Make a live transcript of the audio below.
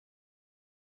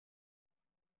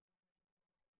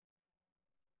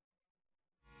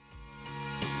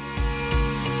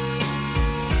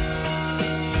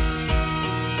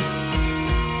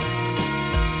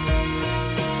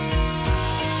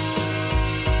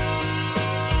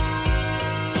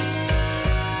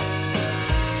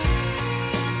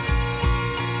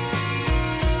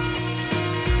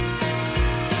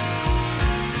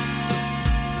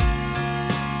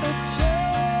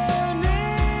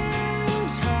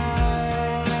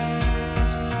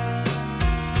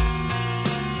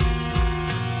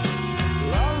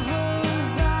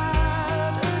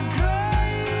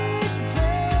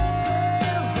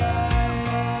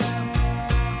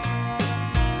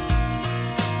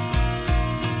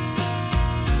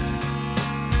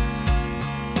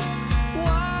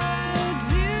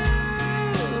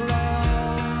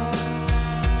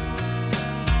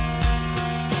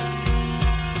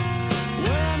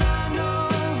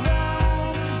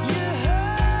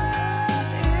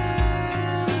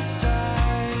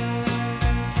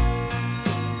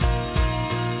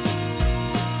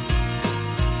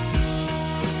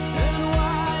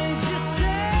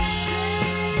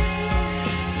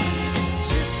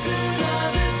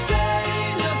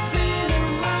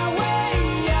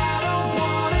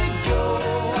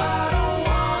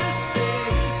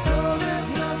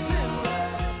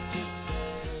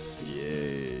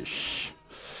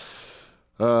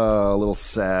little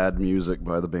sad music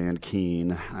by the band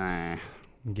Keen.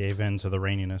 Gave in to the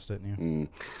raininess, didn't you?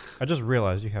 I just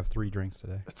realized you have 3 drinks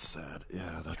today. It's sad.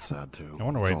 Yeah, that's sad too. I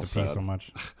wonder why you have to pee so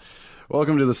much.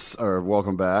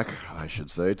 Welcome back, I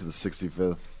should say, to the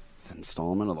 65th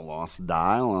installment of The Lost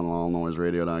Dial on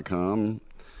allnoiseradio.com.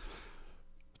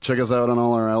 Check us out on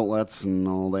all our outlets and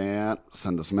all that.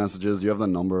 Send us messages. Do you have the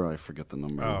number? I forget the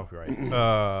number. Oh, right.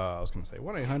 I was going to say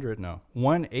 1-800, no.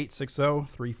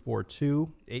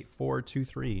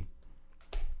 1-860-342-8423.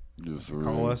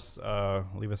 Call us,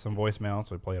 leave us some voicemail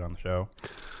so we play it on the show.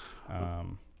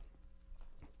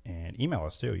 And email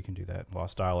us too. You can do that.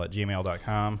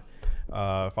 lostdial@gmail.com.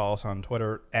 Follow us on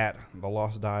Twitter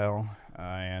 @TheLostDial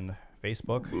and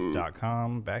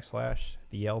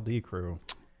Facebook.com/The LD Crew.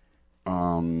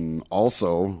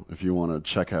 Also, if you want to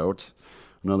check out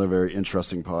another very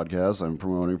interesting podcast I'm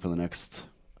promoting for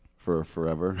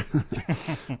forever,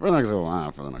 for the next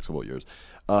couple of years,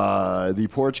 the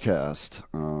Porchcast,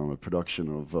 a production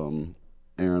of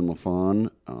Aaron LaFawn,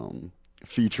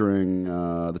 featuring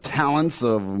the talents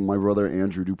of my brother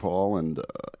Andrew DuPaul and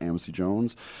Amity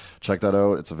Jones. Check that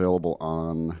out. It's available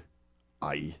on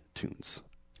iTunes.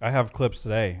 I have clips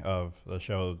today of the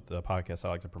show, the podcast I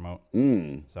like to promote.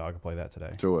 So I can play that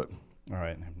today. Do it. All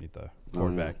right. I need the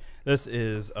board back. This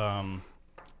is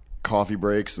Coffee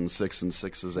Breaks and 6 and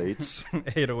 6's 8s.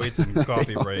 808s and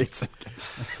Coffee Breaks. It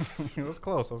was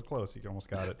close. You almost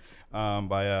got it.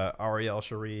 By Ariel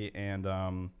Cherie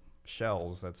and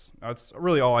Shells. That's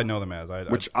really all I know them as.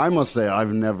 Which I must say,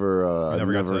 I've never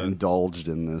indulged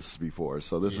in this before,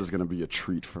 so this is going to be a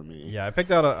treat for me. Yeah, I picked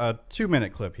out a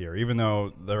 2-minute clip here, even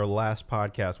though their last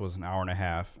podcast was an hour and a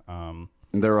half.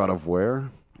 They're out of where?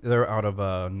 They're out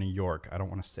of New York. I don't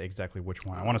want to say exactly which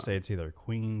one. I want to say it's either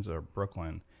Queens or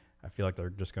Brooklyn. I feel like they're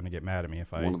just going to get mad at me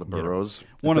if I one of the boroughs.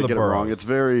 One of the boroughs. Wrong, it's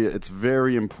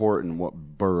very important what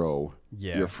borough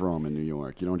you're from in New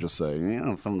York. You don't just say,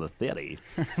 I'm from the city.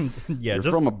 You're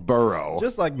from a borough.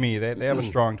 Just like me, they have a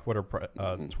strong Twitter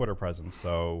presence.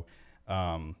 So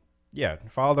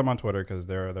follow them on Twitter because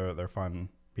they're fun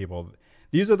people.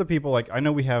 These are the people, like, I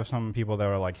know we have some people that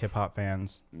are like hip hop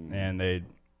fans and they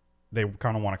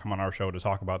kind of want to come on our show to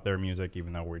talk about their music,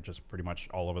 even though we're just pretty much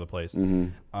all over the place.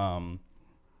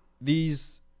 The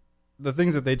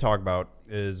things that they talk about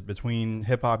is between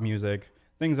hip-hop music,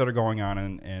 things that are going on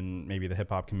in maybe the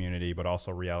hip-hop community, but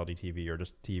also reality TV or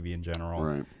just TV in general.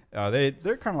 Right.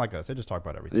 They're kind of like us. They just talk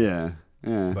about everything. Yeah.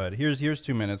 But here's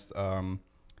 2 minutes of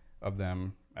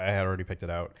them. I had already picked it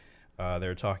out.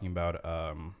 They're talking about...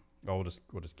 we'll just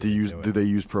do they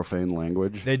use profane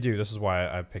language? They do. This is why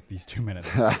I picked these 2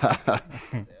 minutes. Back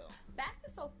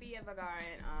to Sofia Vergara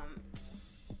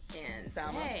and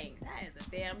Salma. Dang, that is a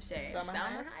damn shame. Salma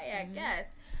Hayek, yes.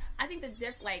 I think I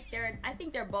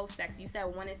think they're both sexy. You said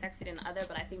one is sexier than the other,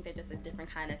 but I think they're just a different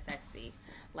kind of sexy.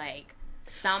 Like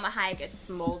Salma Hayek is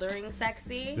smoldering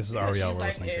sexy. This is Ariel. She's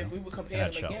like, if we would compare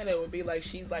them again, it would be like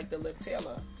she's like the Liv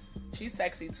Taylor. She's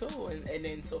sexy too, and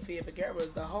then Sofia Vergara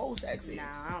is the whole sexy. No,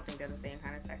 I don't think they're the same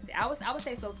kind of sexy. I would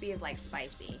say Sophia's like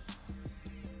spicy.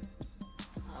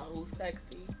 Oh,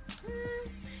 sexy.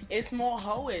 It's more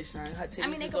hoish. Her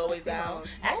titties is always out.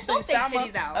 Actually,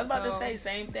 Salma, out, I was about to say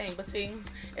same thing, but see,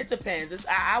 it depends.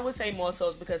 I would say more so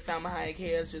it's because Salma Hayek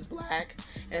hair is just black,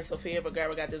 and Sofia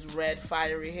Vergara got this red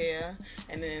fiery hair,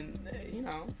 and then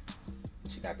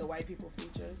she got the white people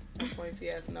features, pointy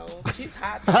ass nose. She's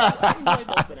hot. I enjoy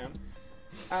both of them.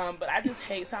 But I just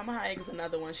hate Salma Hayek is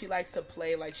another one. She likes to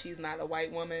play like she's not a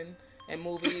white woman in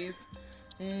movies.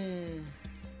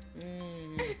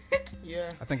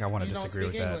 Yeah. I think I want to disagree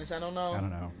with that. You don't speak English. I don't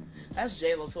know. That's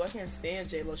J-Lo too. I can't stand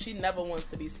J-Lo. She never wants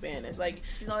to be Spanish. Like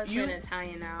she's always been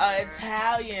Italian now.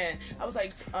 Italian. I was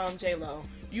like, J-Lo,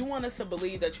 you want us to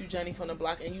believe that you Jenny from the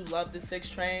block and you love the 6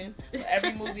 Train? So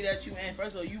every movie that you in,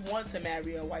 first of all, you want to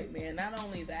marry a white man. Not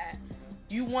only that,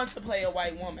 you want to play a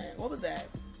white woman. What was that?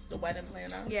 The Wedding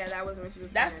Planner? Yeah, that was when she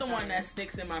was. That's the one that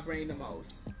sticks in my brain the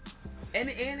most. And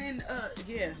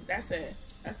that's it.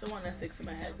 That's the one that sticks in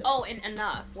my head. Oh, and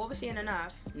Enough. What was she in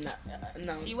Enough? No.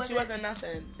 She wasn't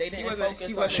nothing. They didn't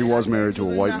focus on She was married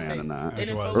to a white man in that.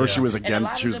 Or she was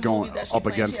going up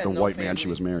against the white man she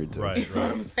was married to. Right. You know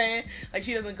what I'm saying? Like,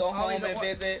 she doesn't go home and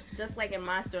visit. Just like in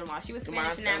Monster-in-Law. She was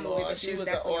Spanish in that movie, but she was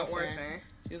definitely an orphan.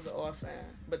 She was an orphan.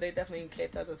 But they definitely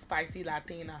kept us a spicy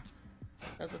Latina.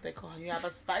 That's what they call her. You have a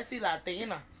spicy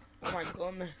Latina. Oh, my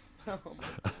goodness. Oh, my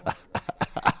God.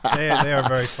 They are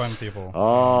very fun people.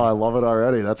 Oh, I love it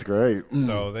already. That's great.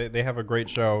 So they have a great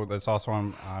show that's also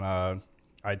on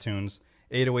iTunes.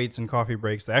 808s and Coffee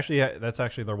Breaks. That's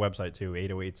actually their website too.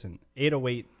 808s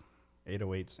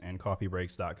and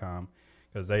coffeebreaks.com,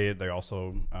 because they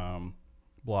also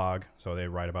blog, so they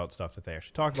write about stuff that they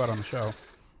actually talk about on the show.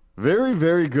 Very,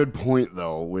 very good point,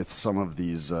 though, with some of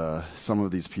these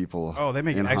people. Oh, they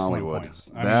make in excellent Hollywood. points.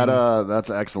 That's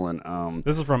excellent.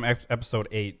 This is from episode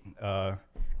 8.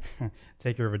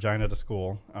 Take your vagina to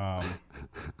school.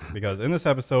 Because in this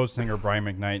episode, singer Brian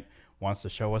McKnight wants to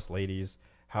show us ladies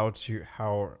how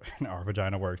our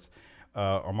vagina works.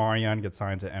 Omarion gets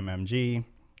signed to MMG.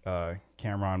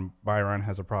 Cameron Byron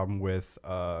has a problem with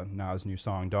Nas' new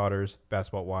song Daughters,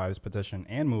 Basketball Wives petition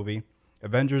and movie.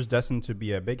 Avengers destined to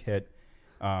be a big hit,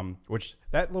 which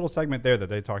that little segment there that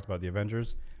they talked about the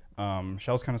Avengers,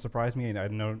 Shell's kind of surprised me, and I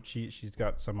know she's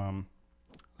got some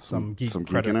geek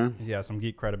in her. Yeah, some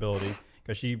geek credibility,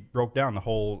 because she broke down the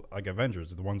whole like Avengers,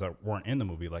 the ones that weren't in the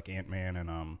movie, like Ant-Man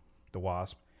and the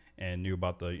Wasp, and knew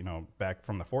about the back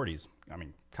from the 40s. I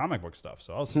mean, comic book stuff.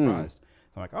 So I was surprised.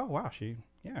 So I'm like, oh wow,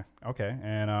 okay.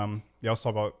 And they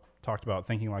also talked about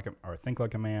Think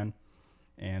Like a Man,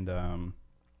 and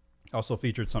also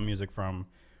featured some music from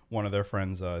one of their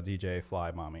friends, DJ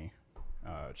Fly Mommy.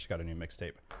 She's got a new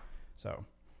mixtape. So,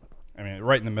 I mean,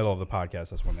 right in the middle of the podcast,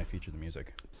 that's when they featured the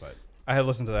music. But I had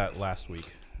listened to that last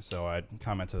week, so I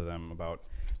commented to them about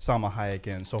Salma Hayek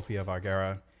and Sofia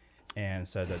Vergara, and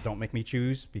said that don't make me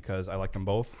choose because I like them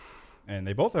both. And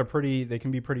they both are they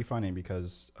can be pretty funny,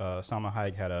 because Salma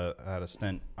Hayek had a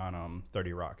stint on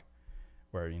 30 Rock,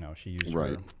 where she used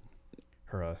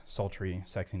her sultry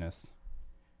sexiness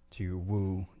to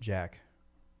woo Jack.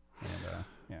 And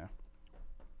yeah.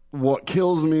 What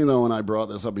kills me, though, and I brought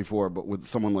this up before, but with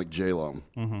someone like J-Lo,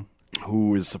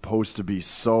 who is supposed to be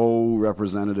so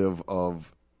representative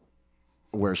of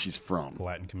where she's from. The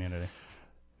Latin community.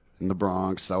 In the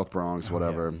Bronx, South Bronx,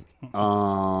 whatever.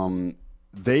 Yeah.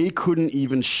 They couldn't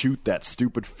even shoot that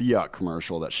stupid Fiat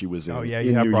commercial that she was in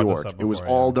in New York. It was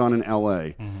all done in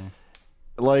L.A.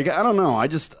 Like, I don't know.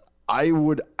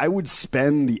 I would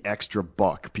spend the extra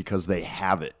buck because they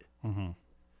have it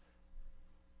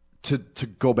to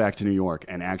go back to New York.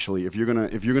 And actually, if you're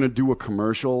gonna do a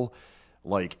commercial,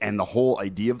 like, and the whole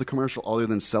idea of the commercial, other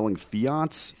than selling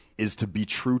Fiats, is to be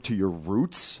true to your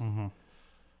roots.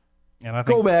 And I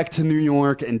think go back to New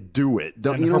York and do it.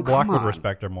 Don't her block would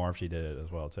respect her more if she did it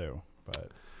as well too. But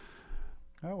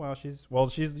she's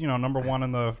number 1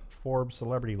 on the Forbes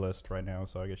celebrity list right now,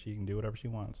 so I guess she can do whatever she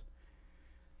wants.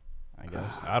 I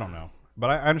guess I don't know,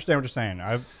 but I understand what you're saying.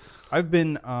 I've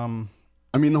been.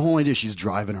 I mean, the whole idea, she's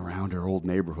driving around her old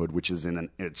neighborhood, which is in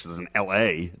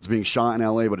L.A. It's being shot in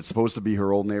L.A., but it's supposed to be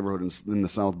her old neighborhood in the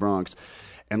South Bronx.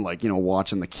 And, like,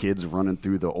 watching the kids running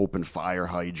through the open fire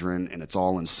hydrant, and it's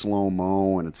all in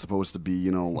slow-mo, and it's supposed to be,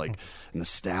 like,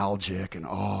 nostalgic, and,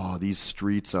 these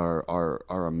streets are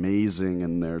amazing,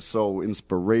 and they're so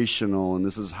inspirational, and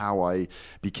this is how I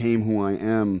became who I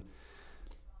am.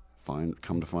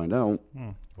 Come to find out.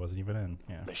 Wasn't even in,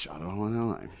 yeah. They shot it all in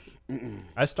L.A.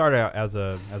 I started out as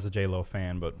a J-Lo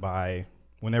fan, but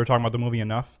when they were talking about the movie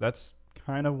Enough, that's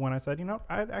kind of when I said,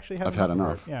 I've had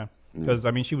enough. Yeah. Because,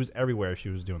 I mean, she was everywhere. She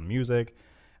was doing music,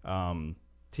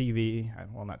 TV.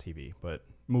 Well, not TV, but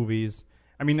movies.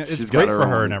 I mean, it's great for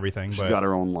her and everything. She's got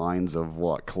her own lines of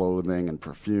clothing and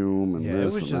perfume and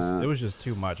this and that. It was just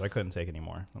too much. I couldn't take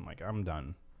anymore. I'm like, I'm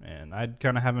done. And I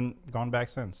kind of haven't gone back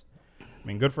since. I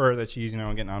mean, good for her that she's,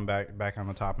 getting on back on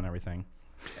the top and everything.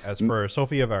 As for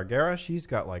Sofia Vergara, she's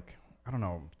got,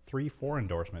 3-4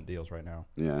 endorsement deals right now.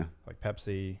 Yeah. Like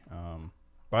Pepsi.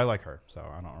 But I like her, so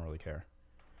I don't really care.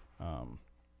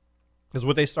 Because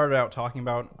what they started out talking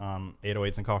about,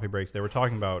 808s and coffee breaks, they were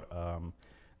talking about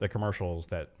the commercials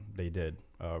that they did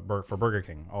for Burger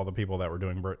King. All the people that were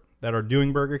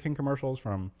doing Burger King commercials,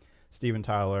 from Steven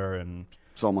Tyler and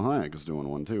Salma Hayek is doing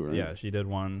one too, right? Yeah, she did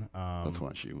one. That's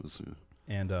why she was. Yeah.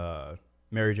 And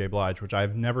Mary J. Blige, which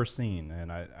I've never seen,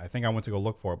 and I think I went to go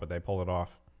look for it, but they pulled it off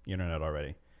the internet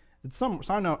already. So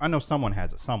I know someone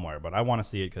has it somewhere, but I want to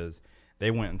see it because they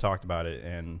went and talked about it,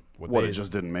 and it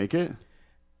just didn't make it?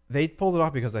 They pulled it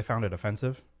off because they found it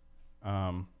offensive.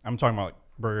 I'm talking about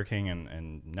Burger King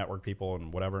and network people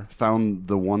and whatever. Found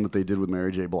the one that they did with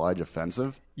Mary J. Blige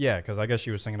offensive? Yeah, because I guess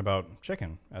she was singing about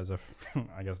chicken, as if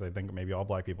I guess they think maybe all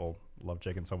black people love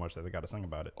chicken so much that they got to sing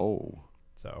about it. Oh.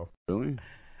 So. Really?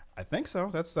 I think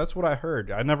so. That's what I heard.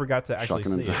 I never got to actually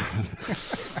see it.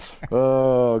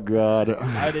 Oh, God.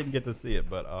 I didn't get to see it,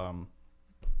 but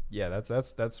yeah,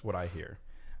 that's what I hear.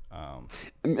 And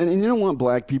you know what?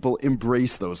 Black people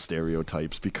embrace those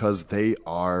stereotypes because they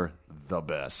are the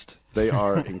best. They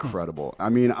are incredible. I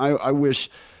mean, I wish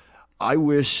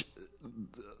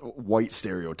white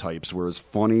stereotypes were as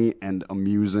funny and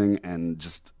amusing and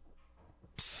just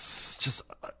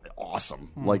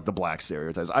awesome. Like the black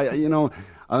stereotypes. I don't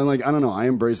know. I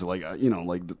embrace it.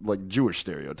 Like Jewish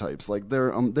stereotypes. Like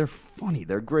they're funny.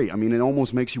 They're great. I mean, it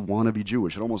almost makes you want to be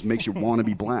Jewish. It almost makes you want to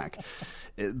be black.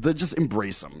 They just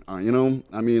embrace them. You know.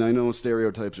 I mean, I know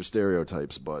stereotypes are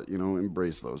stereotypes, but you know,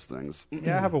 embrace those things.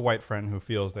 Yeah, I have a white friend who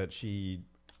feels that she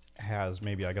has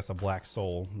maybe, I guess, a black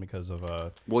soul because of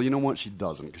Well, you know what? She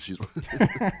doesn't, because she's.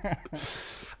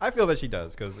 I feel that she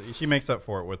does, because she makes up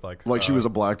for it with like she was a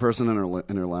black person in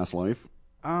her last life.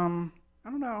 I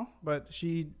don't know, but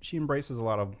she embraces a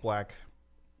lot of black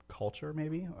culture,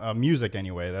 maybe music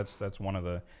anyway. That's one of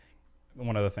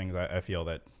the things I feel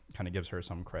that kind of gives her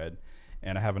some cred.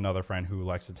 And I have another friend who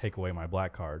likes to take away my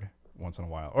black card once in a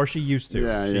while, or she used to.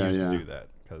 She used to do that.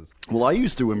 Well, I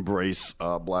used to embrace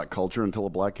black culture until a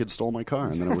black kid stole my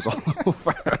car, and then it was all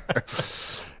over.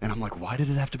 And I'm like, why did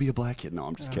it have to be a black kid? No,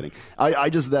 I'm just kidding. I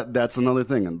just that's another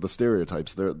thing, and the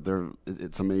stereotypes.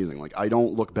 It's amazing. Like, I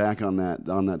don't look back on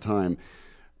that time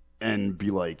and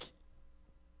be like,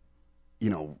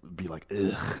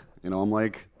 ugh. You know, I'm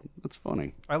like, that's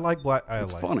funny. I like black.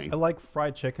 It's funny. I like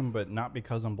fried chicken, but not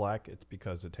because I'm black. It's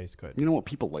because it tastes good. You know what?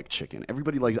 People like chicken.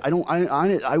 Everybody likes. I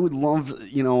would love,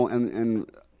 and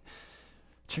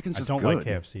chicken's just good. I don't like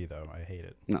KFC though. I hate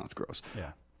it. No, it's gross.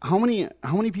 Yeah. How many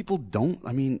people don't?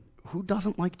 I mean, who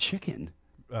doesn't like chicken?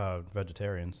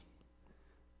 Vegetarians.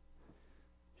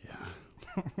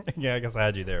 Yeah. Yeah, I guess I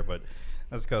had you there, but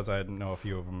that's because I know a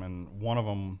few of them, and one of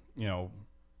them,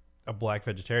 a black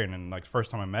vegetarian, and like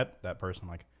first time I met that person, I'm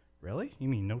like, really? You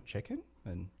mean no chicken?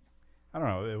 And I don't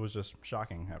know, it was just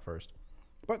shocking at first,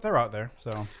 but they're out there.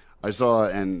 So I saw,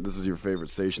 and this is your favorite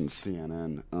station,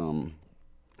 CNN.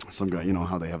 Some guy, you know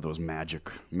how they have those magic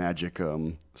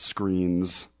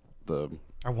screens,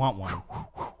 I want one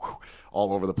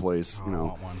all over the place. I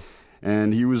want one.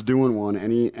 And he was doing one,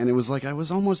 and it was like he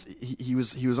was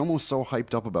almost so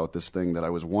hyped up about this thing that I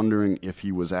was wondering if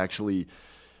he was actually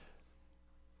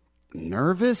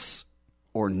nervous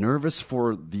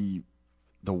for the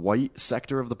white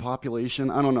sector of the population.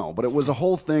 I don't know, but it was a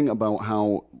whole thing about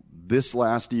how this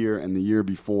last year and the year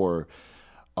before,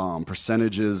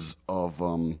 percentages of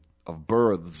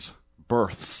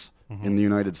births in the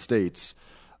United States,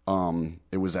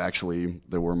 it was actually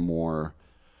there were more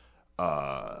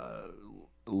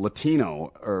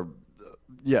Latino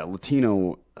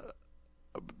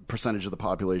percentage of the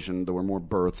population. There were more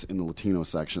births in the Latino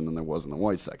section than there was in the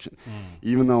white section.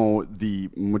 Even though the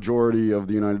majority of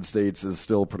the United States is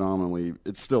still predominantly,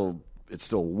 it's still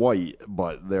white,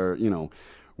 but they're,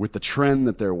 with the trend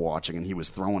that they're watching, and he was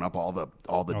throwing up all the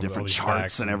different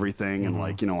charts and everything, and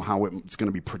like, how it's going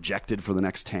to be projected for the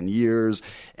next 10 years,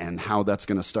 and how that's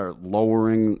going to start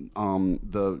lowering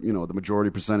the majority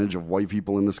percentage of white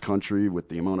people in this country with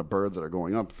the amount of births that are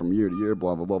going up from year to year,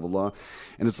 blah blah blah blah blah.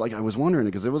 And it's like, I was wondering,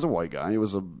 because it was a white guy,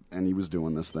 and he was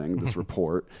doing this thing, this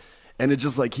report, and it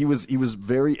just like he was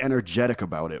very energetic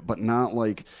about it, but not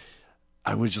like.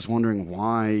 I was just wondering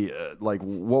why,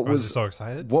 what was he so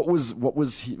excited? What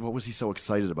was he so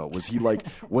excited about? Was he like,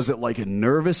 was it like a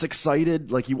nervous excited?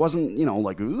 Like he wasn't,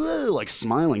 like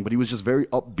smiling, but he was just very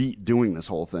upbeat doing this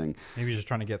whole thing. Maybe he's just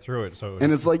trying to get through it.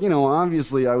 And it's like,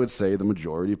 obviously I would say the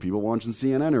majority of people watching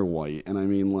CNN are white. And I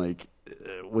mean, like,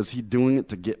 was he doing it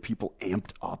to get people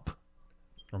amped up?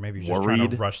 Or maybe he's just trying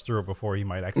to rush through it before he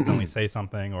might accidentally say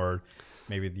something, or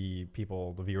maybe the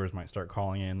viewers might start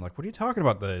calling in, like, what are you talking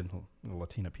about, the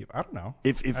Latina people? I don't know.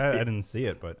 I didn't see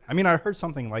it, but I mean, I heard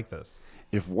something like this.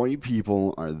 If white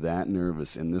people are that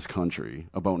nervous in this country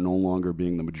about no longer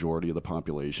being the majority of the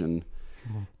population,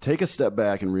 take a step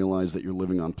back and realize that you're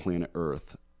living on planet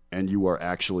Earth and you are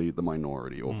actually the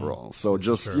minority overall. So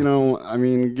just, get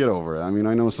over it. I mean,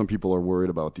 I know some people are worried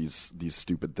about these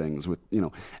stupid things with,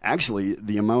 actually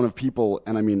the amount of people,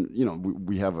 and I mean,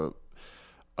 we have a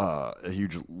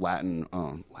huge Latin.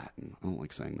 I don't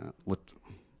like saying that.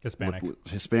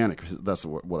 Hispanic. That's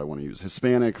what I want to use.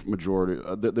 Hispanic majority.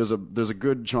 There's a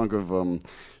good chunk of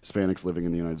Hispanics living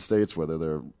in the United States, whether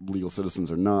they're legal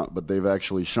citizens or not. But they've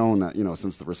actually shown that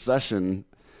since the recession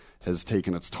has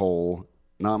taken its toll,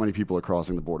 not many people are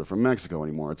crossing the border from Mexico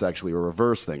anymore. It's actually a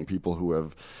reverse thing. People who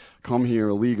have come here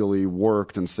illegally,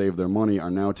 worked, and saved their money are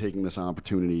now taking this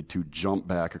opportunity to jump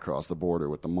back across the border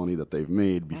with the money that they've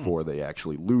made before they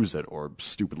actually lose it or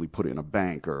stupidly put it in a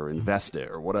bank or invest it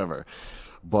or whatever.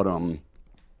 But I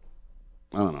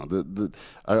don't know.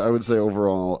 I would say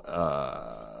overall,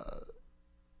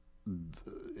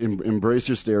 embrace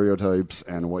your stereotypes,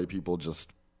 and white people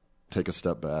just take a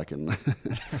step back and,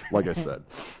 like I said,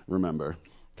 remember.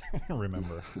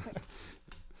 Remember.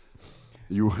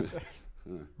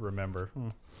 Remember.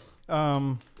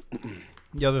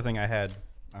 The other thing I had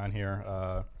on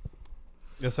here,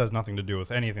 This has nothing to do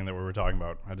with anything that we were talking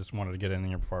about. I just wanted to get in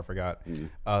here before I forgot.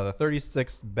 The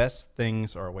 36 best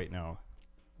things, or wait, no.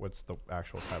 What's the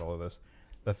actual title of this?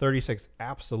 The 36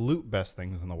 absolute best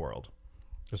things in the world.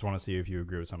 Just want to see if you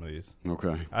agree with some of these.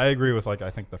 Okay. I agree with, I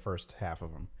think the first half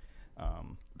of them.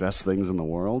 Best things in the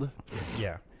world?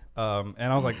 Yeah. And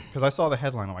I was like, because I saw the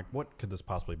headline, I'm like, what could this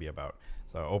possibly be about?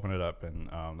 So I opened it up, and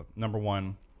number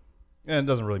one, and it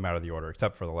doesn't really matter the order,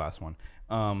 except for the last one.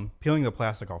 Peeling the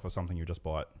plastic off of something you just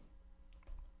bought.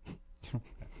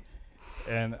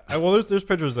 And, there's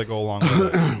pictures that go along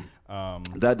with it.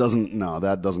 That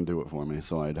doesn't do it for me,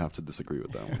 so I'd have to disagree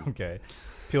with that one. Okay.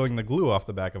 Peeling the glue off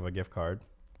the back of a gift card.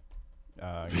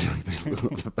 Peeling the glue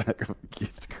off the back of a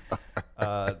gift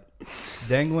card.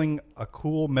 Dangling a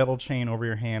cool metal chain over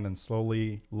your hand and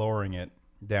slowly lowering it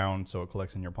down so it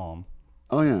collects in your palm.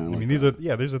 Oh yeah, I mean these are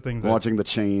things. Watching the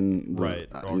chain, right?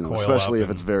 Especially if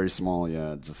it's very small,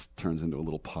 it just turns into a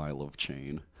little pile of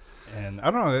chain. And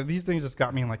I don't know, these things just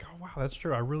got me like, oh wow, that's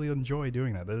true. I really enjoy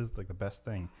doing that. That is like the best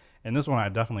thing. And this one I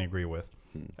definitely agree with.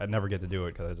 I'd never get to do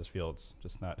it because I just feel it's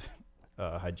just not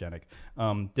hygienic.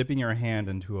 Dipping your hand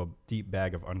into a deep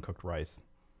bag of uncooked rice,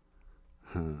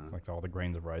 like all the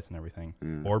grains of rice and everything,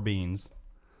 or beans.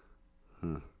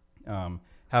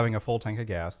 Having a full tank of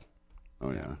gas.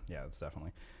 Oh yeah, that's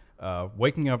definitely.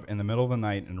 Waking up in the middle of the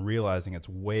night and realizing it's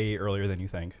way earlier than you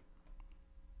think.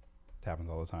 It happens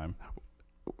all the time.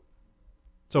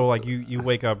 So like you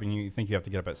wake up and you think you have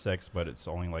to get up at 6, but it's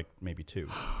only like maybe 2.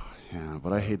 Yeah,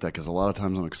 but I hate that because a lot of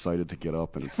times I'm excited to get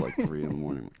up and it's like 3 in the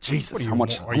morning. Jesus, how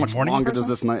much longer does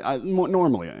this night?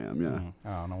 Normally I am, yeah.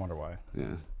 Oh, no wonder why.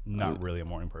 Yeah, not really a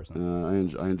morning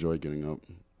person. I enjoy getting up.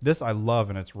 This I love,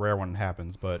 and it's rare when it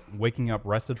happens, but waking up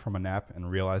rested from a nap and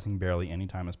realizing barely any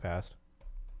time has passed.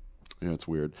 Yeah, it's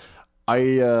weird.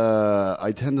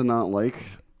 I tend to not like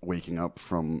waking up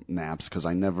from naps because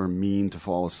I never mean to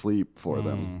fall asleep for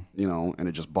them, and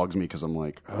it just bugs me because I'm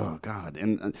like, oh, God.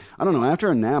 And I don't know, after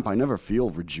a nap, I never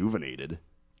feel rejuvenated.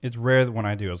 It's rare that when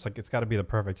I do. It's like, it's got to be the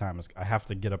perfect time. I have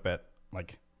to get up at,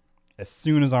 like, as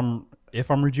soon as if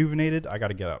I'm rejuvenated, I got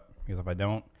to get up. Because if I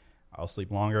don't, I'll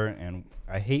sleep longer. And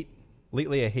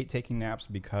lately I hate taking naps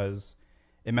because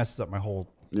it messes up my whole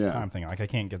time thing. Like, I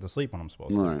can't get to sleep when I'm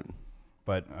supposed to. Right.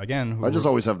 But again, I just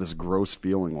always have this gross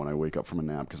feeling when I wake up from a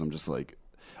nap because I'm just like,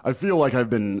 I feel like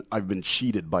I've been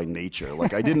cheated by nature.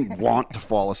 Like I didn't want to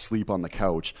fall asleep on the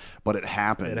couch, but it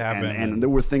happened. And there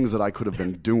were things that I could have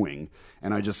been doing,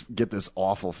 and I just get this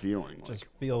awful feeling. Just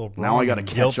feel now I got to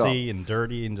catch up. Guilty and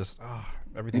dirty and just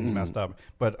everything's messed up.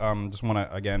 But just want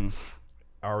to again,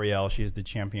 Ariel, she's the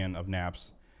champion of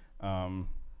naps.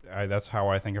 That's how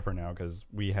I think of her now because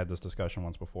we had this discussion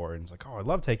once before, and it's like, oh, I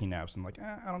love taking naps. And I'm like,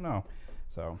 I don't know.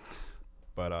 So,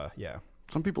 but yeah.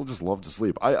 Some people just love to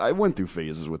sleep. I went through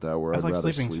phases with that where I'd like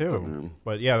rather sleeping sleep too. than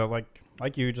But yeah, like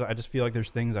you, I just feel like there's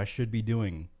things I should be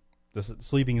doing.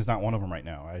 Sleeping is not one of them right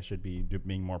now. I should be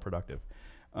being more productive.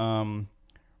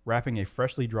 Wrapping a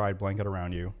freshly dried blanket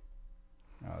around you.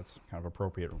 It's kind of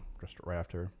appropriate just right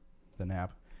after the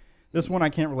nap. This one I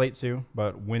can't relate to,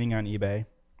 but winning on eBay.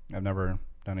 I've never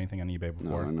done anything on eBay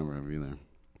before. No, I never have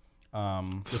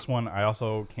either. This one I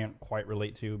also can't quite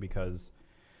relate to because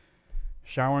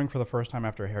showering for the first time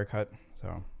after a haircut,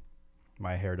 so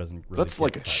my hair doesn't really. That's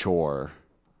like a chore.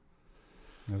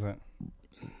 Is it?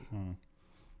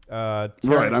 Right.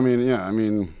 I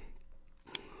mean.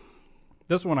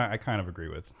 This one I kind of agree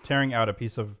with. Tearing out a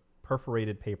piece of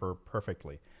perforated paper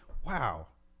perfectly. Wow,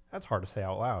 that's hard to say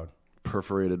out loud.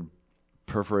 Perforated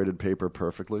paper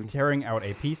perfectly. Tearing out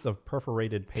a piece of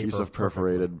perforated paper. Piece of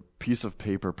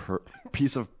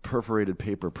perforated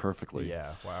paper perfectly.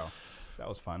 Yeah. Wow. That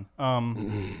was fun.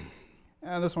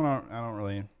 This one I don't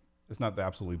really. It's not the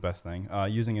absolute best thing.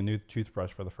 Using a new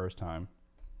toothbrush for the first time.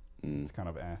 It's kind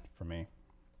of for me.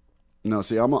 No,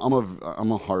 see, I'm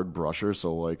a hard brusher,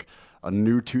 so like a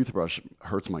new toothbrush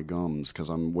hurts my gums because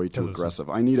I'm way too aggressive.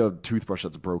 I need a toothbrush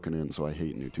that's broken in, so I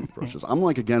hate new toothbrushes. I'm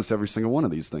like against every single one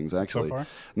of these things. Actually, so far?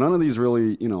 None of these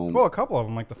really, Well, a couple of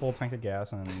them, like the full tank of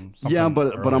gas and. Yeah,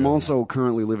 but I'm also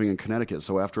currently living in Connecticut,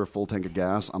 so after a full tank of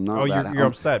gas, I'm not. Oh, you're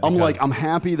upset. I'm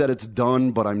happy that it's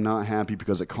done, but I'm not happy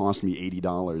because it cost me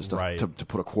 $80 to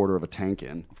put a quarter of a tank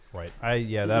in. Right.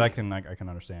 That I can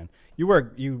understand.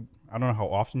 I don't know how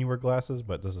often you wear glasses,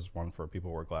 but this is one for people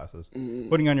who wear glasses.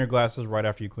 Putting on your glasses right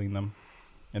after you clean them,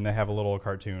 and they have a little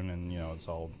cartoon, and it's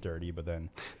all dirty. But then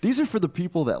these are for the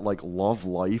people that like love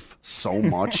life so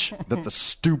much that the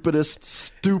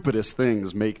stupidest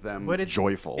things make them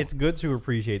joyful. It's good to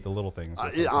appreciate the little things.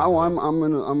 I'm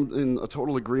in a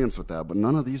total agreement with that. But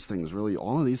none of these things really.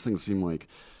 All of these things seem like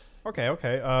okay.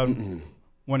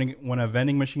 When a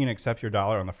vending machine accepts your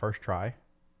dollar on the first try.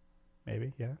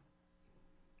 Maybe, yeah.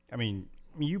 I mean,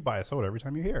 you buy a soda every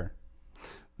time you're here.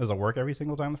 Does it work every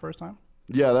single time the first time?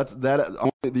 Yeah, that's that.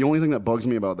 The only thing that bugs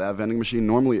me about that vending machine,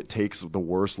 normally it takes the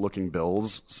worst looking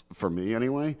bills for me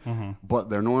anyway, but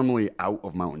they're normally out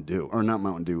of Mountain Dew, or not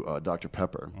Mountain Dew, Dr.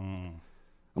 Pepper.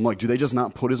 I'm like, do they just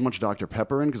not put as much Dr.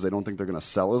 Pepper in because they don't think they're going to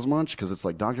sell as much? Because it's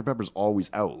like Dr. Pepper's always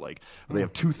out. Like they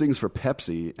have 2 things for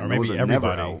Pepsi, and those are never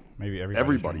out. Maybe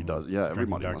everybody does. Yeah,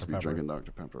 everybody must be drinking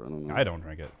Dr. Pepper. I don't know. I don't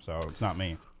drink it, so it's not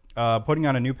me. Putting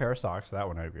on a new pair of socks, that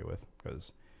one I agree with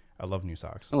because I love new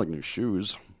socks. I like new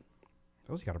shoes.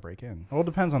 Those you got to break in. Well, it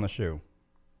depends on the shoe.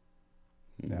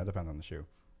 Yeah, it depends on the shoe.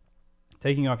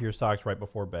 Taking off your socks right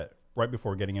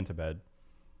before getting into bed.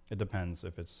 It depends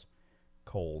if it's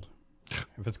cold.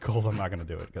 If it's cold, I'm not going to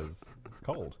do it because it's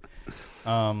cold.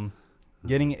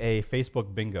 Getting a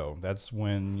Facebook bingo. That's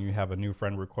when you have a new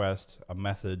friend request, a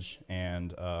message,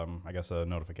 and I guess a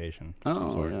notification.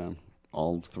 Oh, yeah.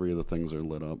 All 3 of the things are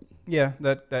lit up. Yeah,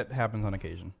 that happens on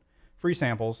occasion. Free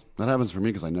samples. That happens for me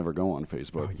because I never go on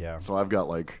Facebook. Oh, yeah. So I've got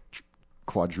like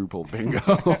quadruple bingo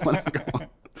when I go on.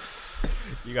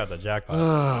 You got the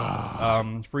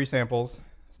jackpot. Free samples.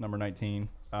 It's number 19.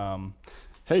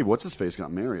 Hey, what's his face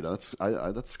got married? That's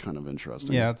kind of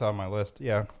interesting. Yeah, it's on my list.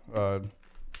 Yeah,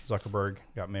 Zuckerberg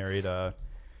got married to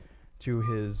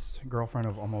his girlfriend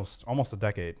of almost a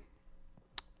decade.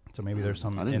 So maybe there's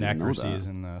some inaccuracies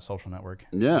in the social network.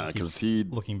 Yeah, because he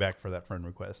looking back for that friend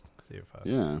request. See if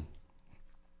yeah.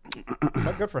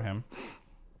 But good for him.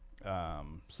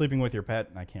 Sleeping with your pet,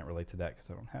 and I can't relate to that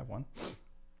because I don't have one.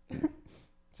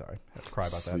 Sorry, I have to cry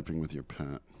about that. Sleeping with your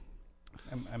pet.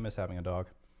 I miss having a dog.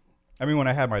 I mean, when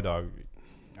I had my dog,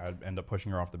 I'd end up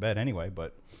pushing her off the bed anyway.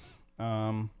 But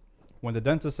when the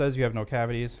dentist says you have no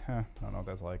cavities, I don't know what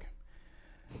that's like.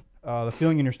 The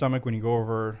feeling in your stomach when you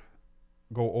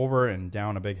go over and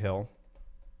down a big hill.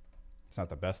 It's not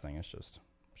the best thing.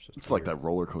 It's like that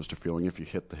roller coaster feeling if you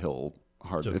hit the hill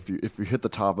hard. If you hit the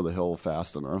top of the hill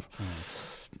fast enough.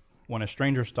 When a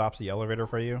stranger stops the elevator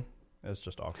for you, it's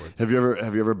just awkward. Have you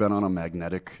ever been on a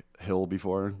magnetic hill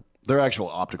before? They're actual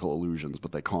optical illusions,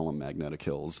 but they call them magnetic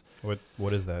hills.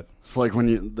 What is that? It's like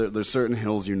when there's certain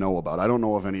hills you know about. I don't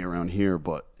know of any around here,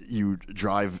 but you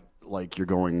drive like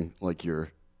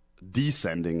you're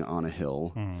descending on a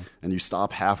hill, and you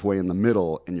stop halfway in the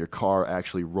middle, and your car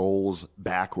actually rolls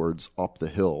backwards up the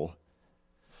hill.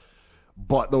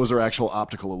 But those are actual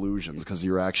optical illusions because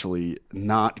you're actually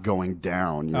not going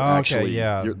down. It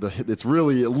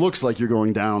looks like you're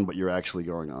going down, but you're actually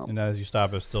going up. And as you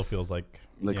stop, it still feels like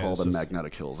they call them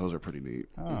magnetic hills. Those are pretty neat.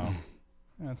 Oh, yeah,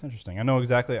 that's interesting. I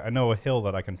know a hill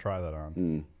that I can try that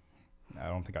on. I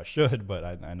don't think I should, but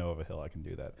I know of a hill I can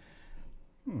do that.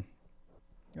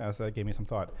 Yeah, so that gave me some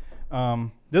thought.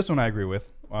 This one I agree with.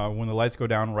 When the lights go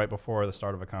down right before the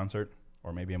start of a concert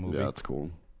or maybe a movie. Yeah, that's cool.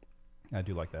 I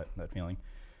do like that feeling.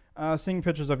 Seeing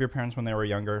pictures of your parents when they were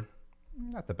younger,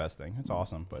 not the best thing. It's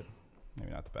awesome, but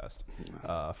maybe not the best.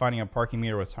 Finding a parking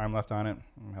meter with time left on it,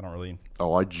 I don't really.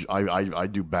 Oh, I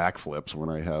do backflips when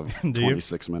I have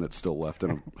 26 minutes still left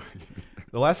in them.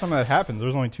 The last time that happened, there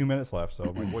was only 2 minutes left, so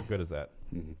like, what good is that?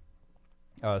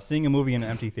 Seeing a movie in an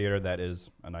empty theater, that is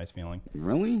a nice feeling.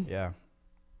 Really? Yeah.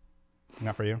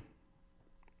 Not for you?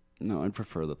 No, I'd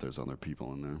prefer that there's other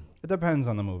people in there. It depends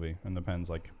on the movie. It depends,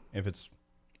 like, if it's,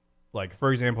 like,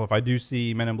 for example, if I do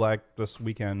see Men in Black this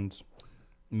weekend,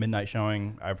 midnight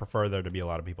showing, I prefer there to be a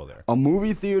lot of people there. A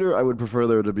movie theater, I would prefer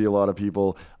there to be a lot of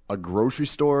people. A grocery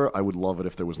store, I would love it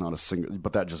if there was not a single,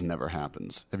 but that just never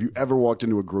happens. Have you ever walked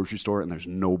into a grocery store and there's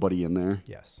nobody in there?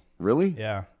 Yes. Really?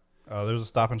 Yeah. There's a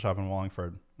Stop and Shop in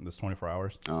Wallingford this 24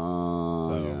 hours.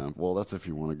 Yeah. Well, that's if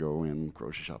you want to go in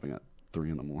grocery shopping at 3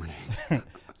 in the morning.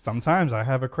 Sometimes I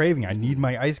have a craving. I need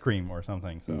my ice cream or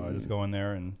something, so I just go in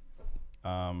there and.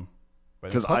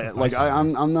 Because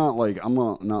I'm not like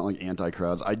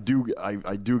anti-crowds. I do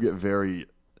get very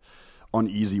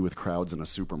uneasy with crowds in a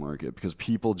supermarket because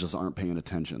people just aren't paying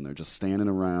attention. They're just standing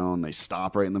around. They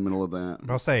stop right in the middle of that.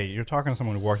 I'll say you're talking to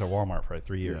someone who worked at Walmart for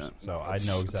 3 years, so I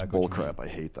know exactly. It's bull crap. I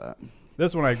hate that.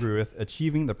 This one I agree with.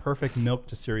 Achieving the perfect milk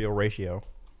to cereal ratio.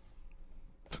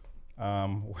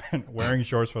 Wearing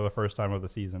shorts for the first time of the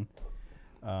season.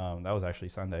 That was actually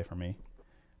Sunday for me.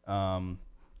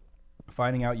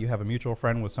 Finding out you have a mutual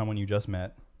friend with someone you just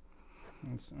met.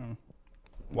 This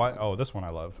one I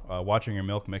love. Watching your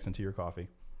milk mix into your coffee.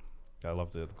 I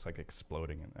love it. It looks like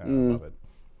exploding. I love it.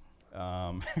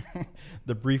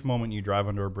 The brief moment you drive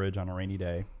under a bridge on a rainy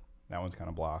day. That one's kind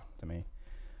of blah to me.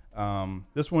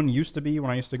 This one used to be when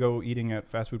I used to go eating at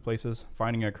fast food places.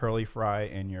 Finding a curly fry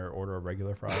in your order of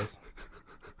regular fries.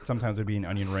 Sometimes it'd be an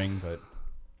onion ring, but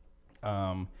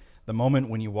the moment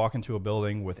when you walk into a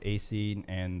building with AC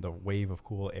and the wave of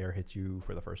cool air hits you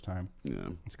for the first time. Yeah.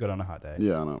 It's good on a hot day.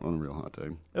 Yeah, on a real hot day.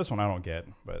 This one I don't get,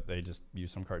 but they just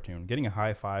use some cartoon. Getting a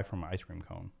high five from an ice cream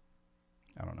cone.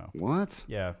 I don't know. What?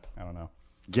 Yeah, I don't know.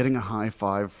 Getting a high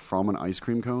five from an ice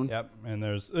cream cone? Yep, and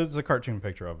there's a cartoon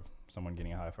picture of someone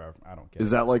getting a high five. I don't get it.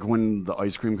 Is that like when the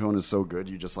ice cream cone is so good,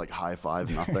 you just like high five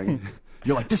nothing?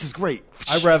 You're like, this is great.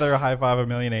 I'd rather high five a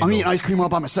million angels. I'm eating ice cream all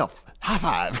by myself. High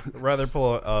five. I'd rather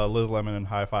pull a Liz Lemon and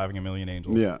high fiving a million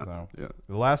angels. Yeah. So. Yeah.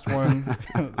 The last one,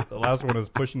 the last one is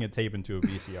pushing a tape into a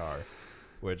VCR,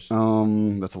 which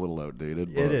that's a little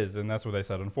outdated. But it is, and that's what they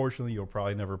said. Unfortunately, you'll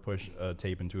probably never push a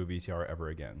tape into a VCR ever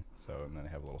again. So, and then I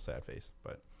have a little sad face,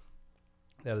 but.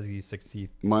 That is the 60th.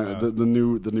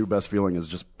 The new best feeling is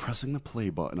just pressing the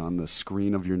play button on the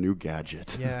screen of your new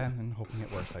gadget. Yeah, and hoping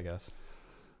it works, I guess.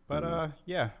 But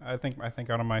yeah, I think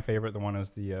out of my favorite, the one is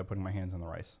the putting my hands in the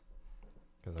rice.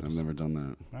 I've never done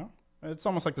that. No, it's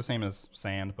almost like the same as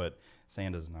sand, but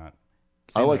sand is not.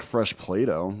 I like fresh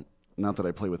Play-Doh. Not that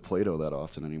I play with Play-Doh that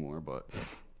often anymore, but.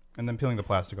 And then peeling the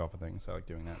plastic off of things, I like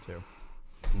doing that too.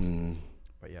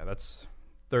 But yeah, that's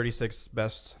 36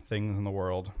 best things in the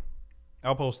world.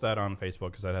 I'll post that on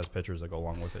Facebook because that has pictures that go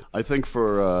along with it. I think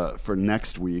for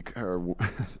next week or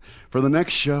for the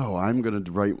next show, I'm going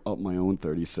to write up my own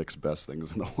 36 best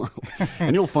things in the world,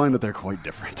 and you'll find that they're quite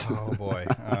different. Oh boy,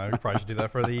 we probably should do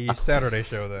that for the Saturday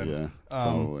show then. Yeah,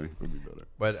 probably would be better.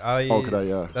 But could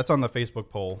I? That's on the Facebook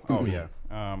poll. Oh yeah,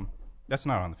 that's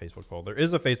not on the Facebook poll. There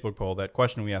is a Facebook poll. That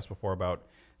question we asked before about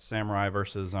samurai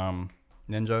versus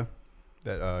ninja.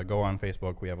 That go on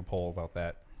Facebook. We have a poll about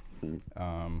that.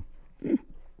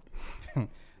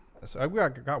 So I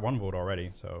got one vote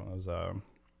already, so it was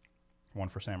one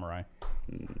for samurai.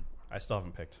 I still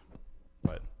haven't picked,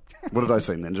 but what did I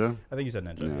say, ninja? I think you said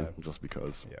ninja. Yeah, just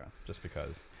because. Yeah, just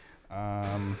because.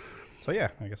 So yeah,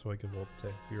 I guess we'll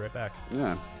be right back.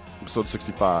 Yeah, episode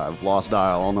 65, Lost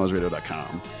Dial,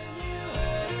 allnoiseradio.com.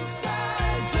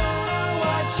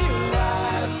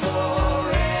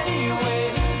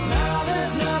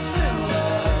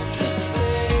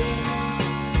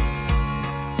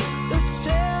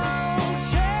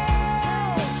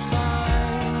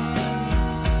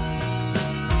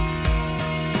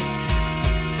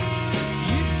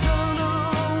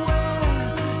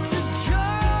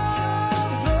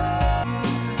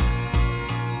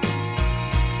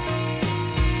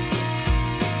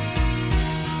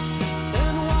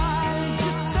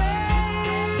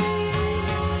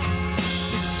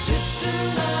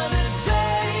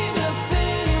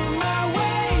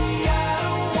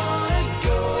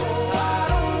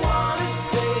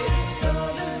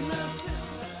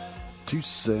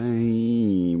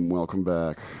 Welcome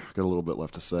back. Got a little bit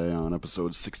left to say on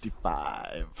episode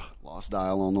 65. Lost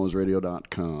Dial,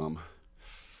 allnoiseradio.com.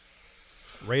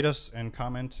 Rate us and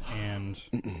comment and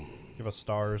give us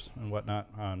stars and whatnot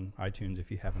on iTunes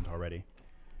if you haven't already.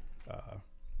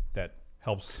 That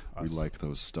helps us. We like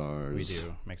those stars. We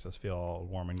do. Makes us feel all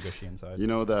warm and gushy inside. You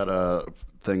know that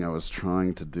thing I was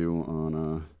trying to do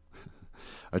on...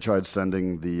 I tried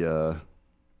sending the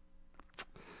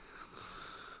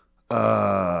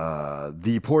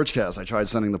Porchcast. I tried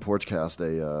sending the Porchcast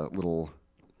a little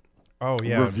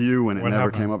review, and it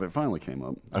never came up. It finally came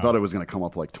up. I thought it was going to come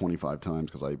up like 25 times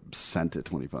because I sent it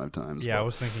 25 times. Yeah, I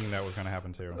was thinking that was going to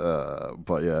happen too.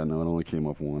 But yeah, no, it only came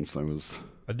up once.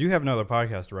 I do have another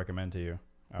podcast to recommend to you.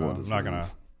 I'm not going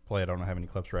to play it. I don't have any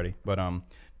clips ready. But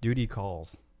Duty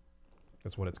Calls.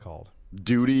 That's what it's called.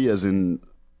 Duty as in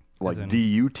like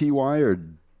D-U-T-Y or?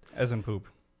 As in poop.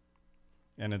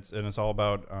 And it's all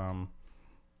about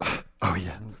oh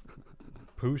yeah,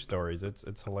 poo stories.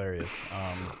 It's hilarious.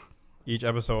 Each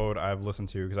episode I've listened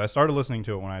to because I started listening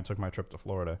to it when I took my trip to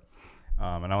Florida,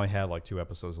 and I only had like 2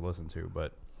 episodes to listen to.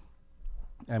 But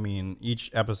I mean, each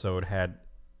episode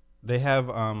they have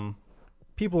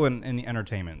people in the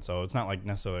entertainment, so it's not like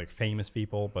necessarily like famous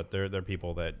people, but they're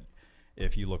people that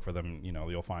if you look for them,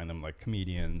 you'll find them like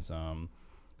comedians. Some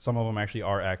of them actually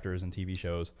are actors in TV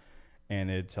shows. And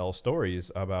it tells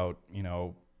stories about,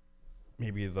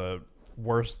 maybe the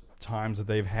worst times that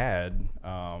they've had,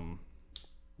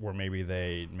 where maybe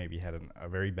they had a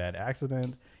very bad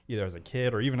accident, either as a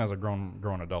kid or even as a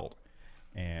grown adult.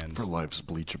 And for life's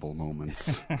bleachable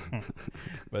moments.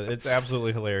 But it's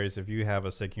absolutely hilarious. If you have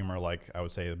a sick humor like I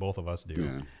would say both of us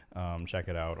do, check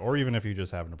it out. Or even if you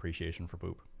just have an appreciation for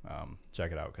poop,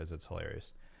 check it out because it's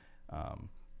hilarious.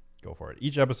 Go for it.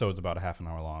 Each episode's about a half an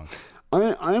hour long.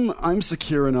 I'm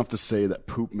secure enough to say that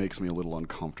poop makes me a little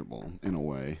uncomfortable in a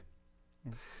way.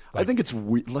 I think it's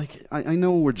like I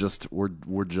know we're just a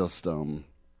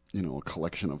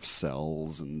collection of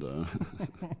cells and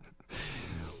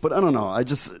But I don't know. I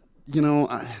just,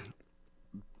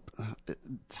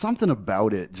 something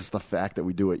about it, just the fact that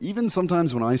we do it. Even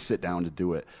sometimes when I sit down to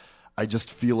do it, I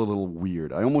just feel a little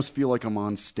weird. I almost feel like I'm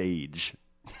on stage.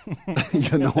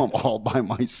 I'm all by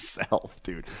myself,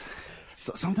 dude.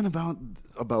 So, something about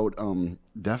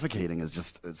defecating is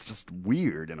just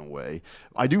weird in a way.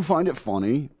 I do find it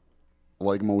funny,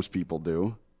 like most people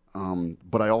do,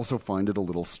 but I also find it a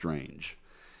little strange,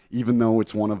 even though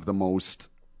it's one of the most.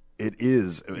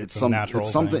 It's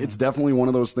something. Thing. It's definitely one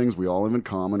of those things we all have in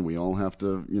common. We all have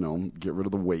to, get rid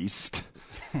of the waste.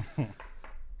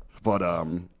 But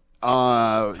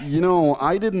I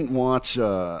didn't watch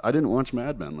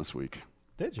Mad Men this week.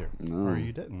 Did you? No. Or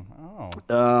you didn't?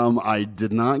 Oh. I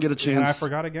did not get a chance. And I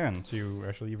forgot again to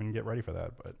actually even get ready for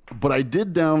that. But I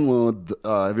did download.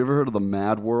 Have you ever heard of the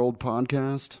Mad World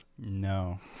podcast?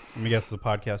 No. Let me guess. The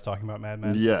podcast talking about Mad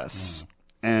Men. Yes,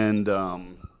 and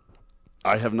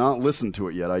I have not listened to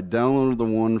it yet. I downloaded the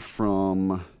one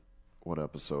from what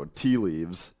episode? Tea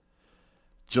Leaves,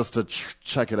 just to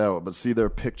check it out. But see their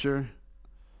picture.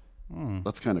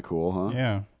 That's kind of cool, huh?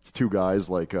 Yeah. It's two guys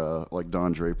like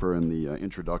Don Draper in the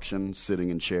introduction, sitting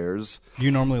in chairs. Do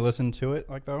you normally listen to it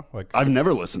though? I've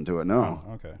never listened to it. No.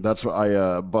 Oh, okay. That's what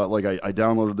I. But I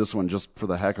downloaded this one just for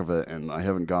the heck of it, and I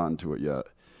haven't gotten to it yet.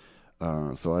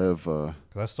 So I have.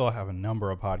 Because I still have a number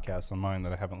of podcasts on mine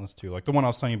that I haven't listened to. Like the one I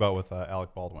was telling you about with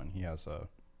Alec Baldwin. He has a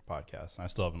podcast, and I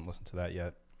still haven't listened to that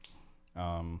yet.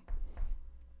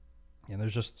 And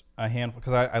there's just a handful,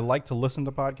 because I like to listen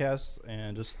to podcasts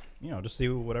and just see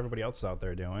what everybody else is out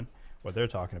there doing, what they're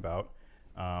talking about.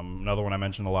 Another one I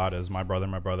mentioned a lot is My Brother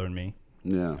and Me.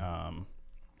 Yeah.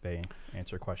 They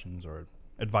answer questions or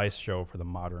advice show for the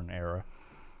modern era.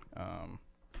 I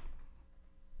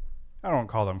don't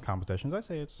call them competitions. I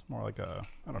say it's more like not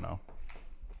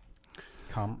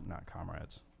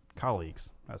comrades, colleagues.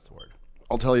 That's the word.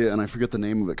 I'll tell you, and I forget the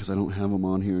name of it because I don't have them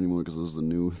on here anymore because this is the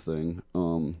new thing.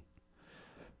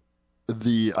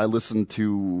 I listen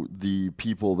to the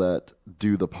people that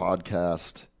do the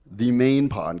podcast, the main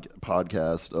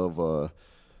podcast of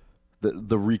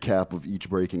the recap of each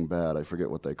Breaking Bad. I forget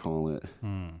what they call it.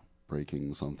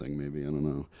 Breaking something, maybe. I don't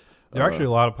know. There are actually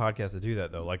a lot of podcasts that do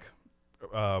that, though, like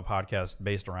podcasts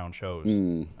based around shows.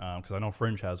 Because I know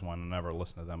Fringe has one. I never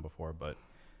listened to them before, but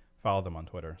follow them on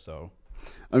Twitter. So,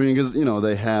 I mean, because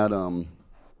they had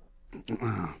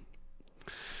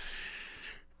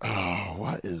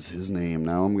what is his name?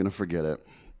 Now I'm gonna forget it.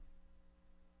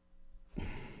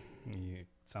 You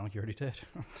sound like you already did.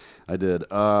 I did.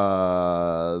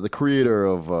 The creator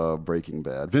of Breaking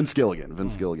Bad, Vince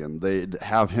Gilligan. They'd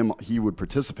have him. He would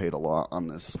participate a lot on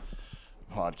this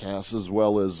podcast, as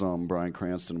well as Bryan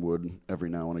Cranston would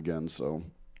every now and again. So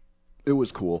it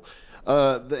was cool.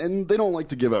 And they don't like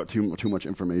to give out too much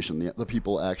information. The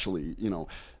people actually,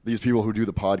 these people who do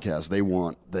the podcast,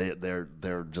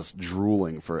 they're just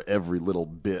drooling for every little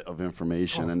bit of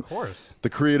information. Of course. The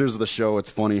creators of the show,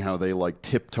 it's funny how they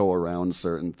tiptoe around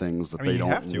certain things that they don't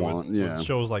have to want. With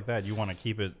shows like that, you want to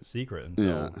keep it secret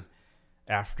until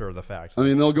after the fact. I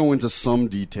mean, they'll go into some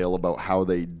detail about how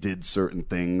they did certain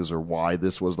things or why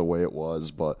this was the way it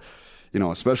was, but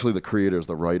especially the creators,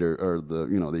 the writer, or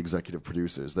the executive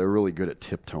producers, they're really good at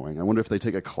tiptoeing. I wonder if they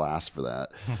take a class for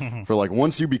that. For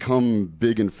once you become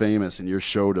big and famous and your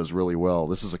show does really well,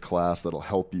 this is a class that'll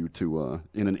help you to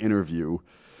in an interview.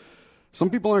 Some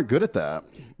people aren't good at that.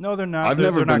 No, they're not. I've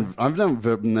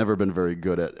never been very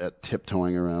good at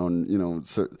tiptoeing around.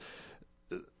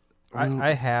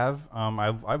 I have.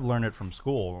 I've learned it from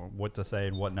school, what to say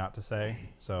and what not to say.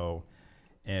 So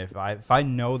if I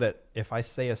know that if I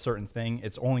say a certain thing,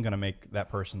 it's only going to make that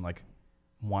person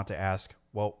want to ask,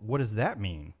 well, what does that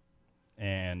mean?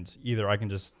 And either I can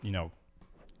just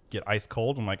get ice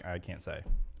cold and I can't say,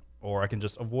 or I can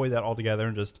just avoid that altogether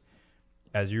and just,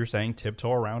 as you're saying,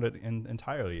 tiptoe around it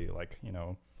entirely,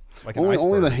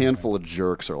 only the handful of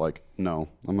jerks are no,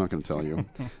 I'm not going to tell you.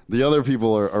 The other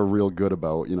people are real good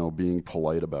about being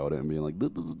polite about it and being I'm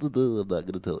not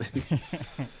going to tell you.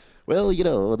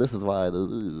 Well, this is why.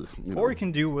 Or you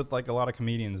can do what a lot of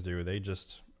comedians do. They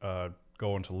just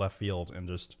go into left field and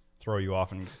just throw you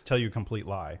off and tell you a complete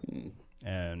lie.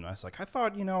 And I was I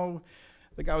thought,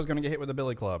 the guy was going to get hit with a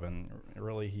billy club, and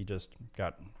really he just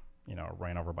got,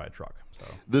 ran over by a truck. So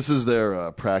this is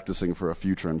their practicing for a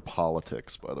future in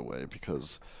politics, by the way,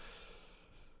 because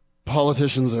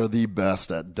politicians are the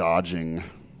best at dodging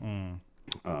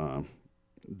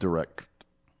direct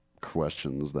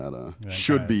questions that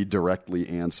should be directly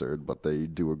answered, but they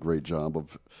do a great job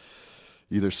of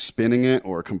either spinning it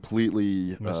or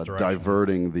completely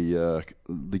diverting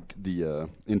the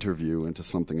interview into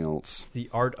something else. The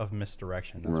art of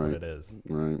misdirection. That's what it is.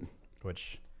 Right.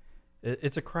 Which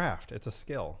it's a craft. It's a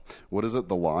skill. What is it?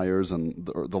 The liars and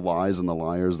the lies and the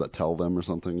liars that tell them, or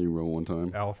something you wrote one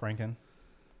time. Al Franken.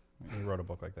 He wrote a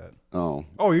book like that. Oh,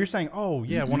 you're saying? Oh,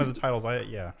 yeah. One of the titles.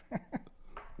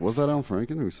 Was that Al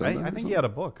Franken who said that? I think he had a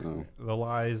book, The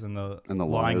Lies and the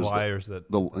Lying Liars that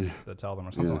tell them,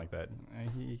 or something like that.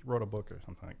 He wrote a book or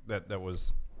something like that. That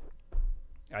was,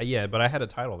 but I had a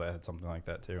title that had something like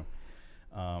that too.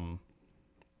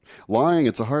 Lying,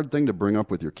 it's a hard thing to bring up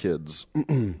with your kids.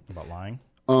 About lying?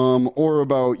 Or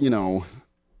about,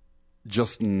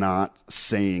 just not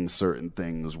saying certain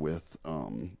things with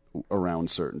around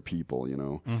certain people,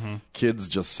 Mm-hmm. Kids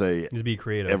just say to be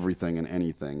creative. Everything and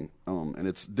anything, and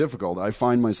it's difficult. I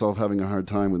find myself having a hard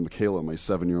time with Michaela, my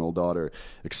 7-year-old daughter,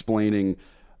 explaining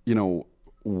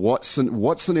what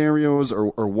scenarios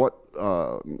or what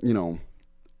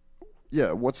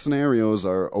what scenarios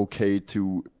are okay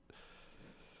to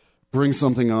bring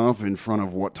something up in front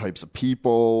of what types of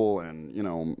people,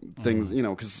 and things,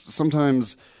 because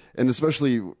sometimes. And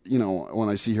especially, when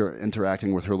I see her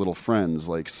interacting with her little friends,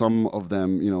 like some of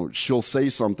them, she'll say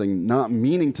something not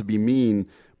meaning to be mean,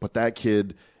 but that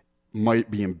kid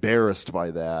might be embarrassed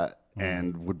by that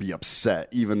and would be upset,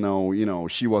 even though,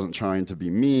 she wasn't trying to be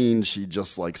mean. She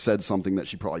just said something that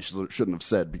she probably shouldn't have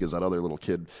said, because that other little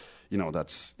kid,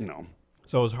 that's.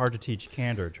 So it's hard to teach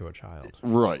candor to a child.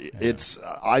 Right. Yeah.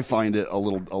 I find it a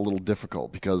little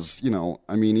difficult because,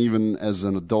 even as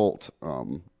an adult,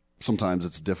 sometimes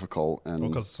it's difficult, and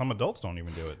because some adults don't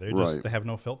even do it. They have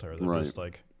no filter. They're just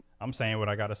like, I'm saying what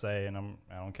I got to say, and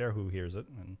I don't care who hears it.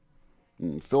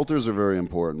 And filters are very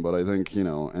important, but I think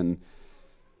and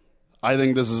I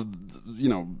think this is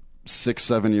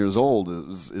 6-7 years old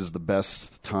is the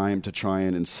best time to try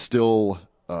and instill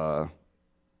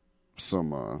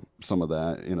some of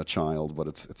that in a child, but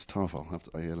it's tough. I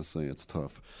gotta say it's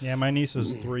tough. Yeah, my niece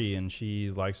is 3, and she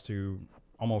likes to.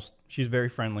 She's very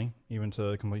friendly, even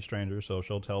to complete strangers, so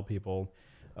she'll tell people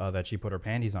that she put her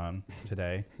panties on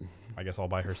today, I guess all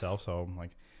by herself, so I'm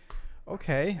like,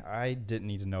 okay, I didn't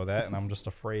need to know that, and I'm just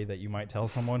afraid that you might tell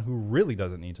someone who really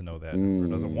doesn't need to know that, or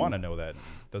doesn't want to know that,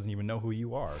 doesn't even know who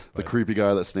you are. The creepy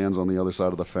guy that stands on the other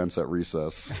side of the fence at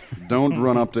recess. Don't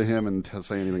run up to him and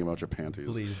say anything about your panties.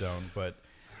 Please don't, but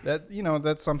that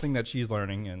that's something that she's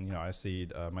learning, and I see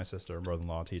my sister and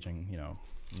brother-in-law teaching,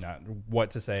 not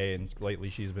what to say, and lately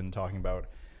she's been talking about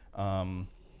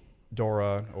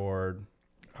Dora, or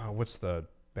what's the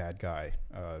bad guy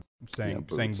saying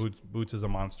Boots is a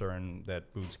monster, and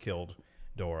that Boots killed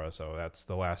Dora. So that's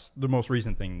the most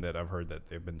recent thing that I've heard that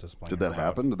they've been displaying. Did that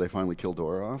happen? Did they finally kill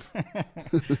Dora off?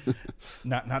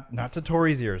 Not to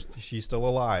Tori's ears. She's still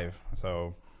alive.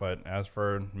 So, but as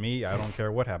for me, I don't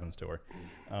care what happens to her.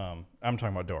 I'm talking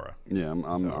about Dora. Yeah,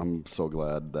 I'm so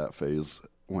glad that phase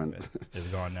went. Is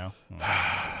it gone now?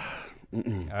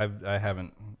 I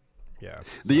haven't. Yeah.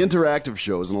 The interactive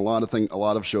shows, and a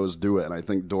lot of shows do it, and I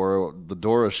think the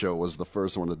Dora show was the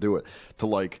first one to do it. To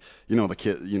the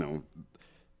kid,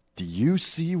 do you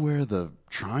see where the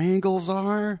triangles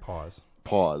are?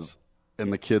 Pause.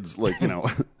 And the kids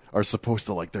are supposed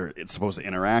to it's supposed to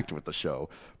interact with the show.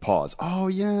 Pause. Oh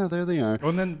yeah, there they are.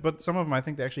 Well, but some of them, I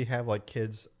think they actually have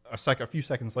kids a few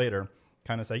seconds later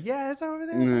kind of say, yeah, it's over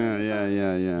there.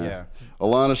 Yeah. A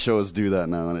lot of shows do that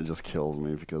now, and it just kills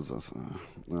me because that's,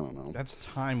 I don't know. That's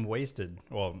time wasted.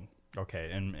 Well,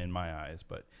 okay, in my eyes,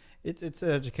 but it's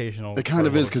educational. It kind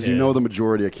of is, because the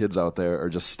majority of kids out there are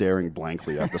just staring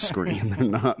blankly at the screen.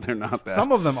 They're not that.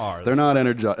 Some of them are. They're not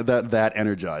that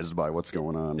energized by what's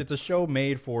going on. It's a show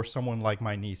made for someone like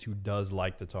my niece who does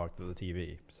like to talk to the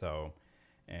TV. So,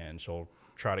 and she'll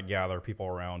try to gather people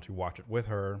around to watch it with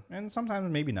her, and sometimes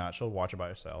maybe not. She'll watch it by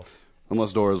herself.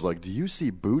 Unless Dora's like, do you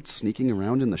see Boots sneaking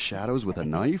around in the shadows with a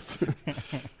knife?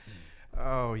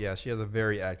 Oh yeah, she has a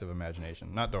very active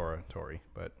imagination. Not Tori,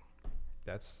 but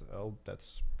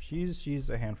she's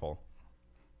a handful,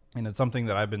 and it's something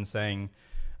that I've been saying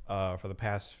for the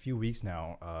past few weeks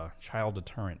now. Child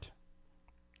deterrent.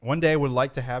 One day I would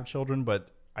like to have children, but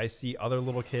I see other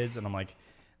little kids, and I'm like,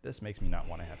 this makes me not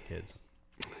want to have kids.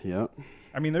 Yeah.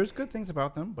 I mean, there's good things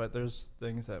about them, but there's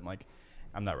things that I'm like,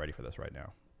 I'm not ready for this right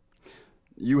now.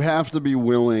 You have to be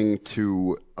willing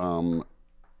to.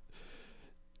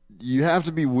 You have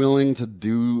to be willing to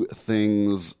do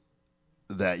things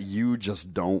that you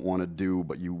just don't want to do,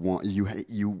 but you want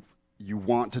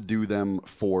to do them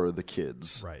for the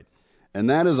kids. Right. And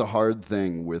that is a hard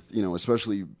thing with,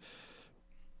 especially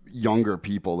younger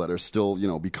people that are still,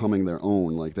 becoming their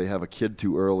own. Like they have a kid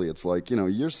too early. It's like,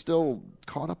 you're still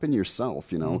caught up in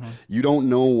yourself, You don't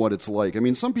know what it's like. I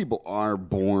mean, some people are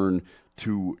born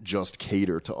to just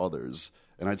cater to others.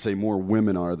 And I'd say more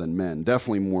women are than men.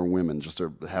 Definitely more women just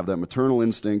have that maternal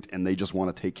instinct and they just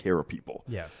want to take care of people.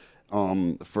 Yeah.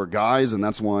 For guys, and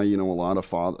that's why, a lot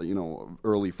of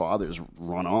early fathers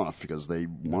run off because they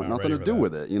want nothing to do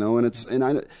with it,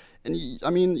 I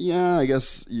mean, yeah, I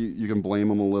guess you can blame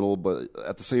them a little, but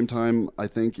at the same time, I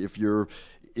think if you're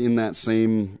in that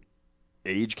same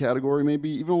age category, maybe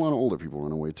even a lot of older people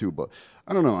run away too. But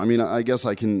I don't know. I mean, I guess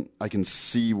I can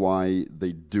see why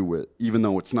they do it, even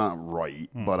though it's not right.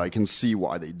 But I can see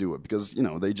why they do it because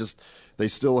they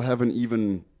still haven't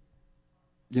even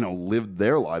lived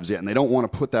their lives yet, and they don't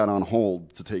want to put that on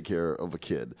hold to take care of a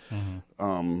kid.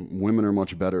 Women are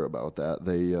much better about that.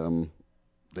 They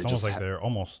it's just almost like they're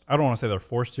almost. I don't want to say they're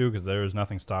forced to because there is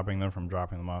nothing stopping them from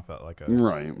dropping them off at like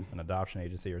an adoption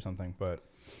agency or something. But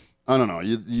I don't know.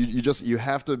 You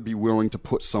have to be willing to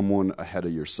put someone ahead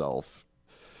of yourself.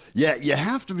 Yeah, you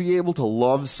have to be able to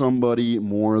love somebody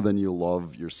more than you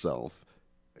love yourself.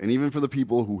 And even for the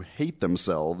people who hate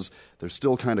themselves, they're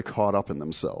still kind of caught up in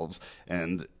themselves.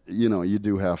 And you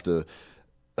do have to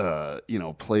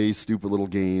play stupid little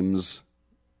games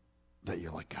that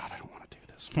you're like, God, I don't want to do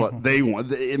this. But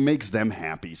it makes them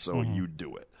happy, so you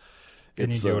do it.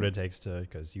 And you do what it takes to,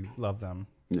 because you love them.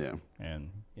 Yeah.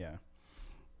 And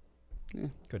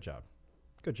good job.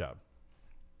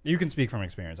 You can speak from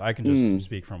experience. I can just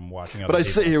speak from watching other But I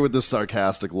people. sit here with this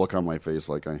sarcastic look on my face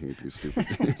like I hate these stupid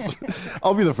games.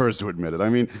 I'll be the first to admit it. I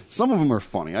mean, some of them are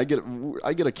funny. I get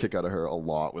a kick out of her a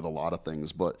lot with a lot of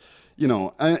things, but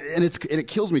and it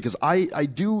kills me because I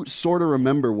do sort of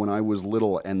remember when I was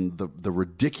little and the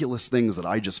ridiculous things that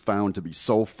I just found to be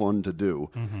so fun to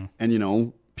do.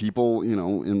 And people,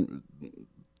 in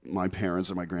my parents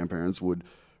and my grandparents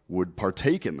would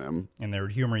partake in them. And they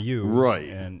would humor you. Right.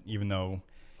 And even though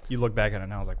you look back at it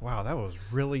now, I was like, wow, that was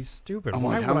really stupid.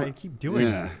 Why like, would I keep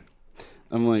doing that?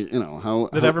 I'm like, how...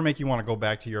 Did it ever make you want to go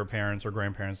back to your parents or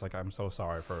grandparents like, I'm so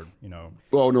sorry for,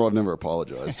 Oh, no, I've never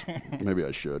apologized. Maybe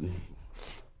I should.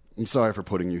 I'm sorry for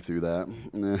putting you through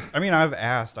that. I mean, I've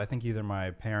asked, I think either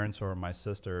my parents or my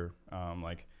sister,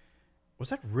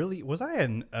 was I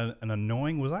an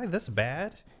annoying, was I this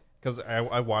bad? Because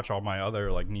I watch all my other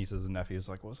nieces and nephews.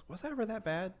 Was I ever that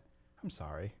bad? I'm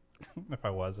sorry if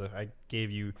I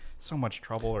gave you so much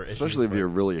trouble or issues. Especially if you're a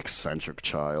really eccentric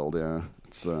child. Yeah,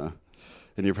 it's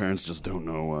and your parents just don't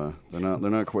know. They're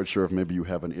not quite sure if maybe you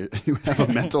have a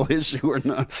mental issue or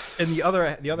not. And the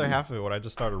other half of it, what I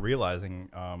just started realizing,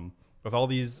 with all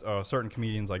these certain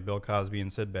comedians like Bill Cosby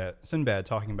and Sinbad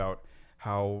talking about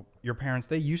how your parents,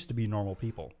 they used to be normal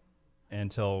people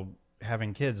until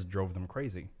having kids drove them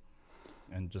crazy.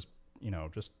 And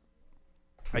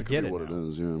I get it. What now. it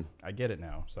is, yeah. I get it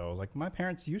now. So I was like, my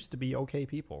parents used to be okay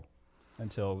people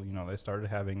until they started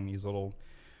having these little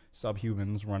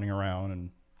subhumans running around and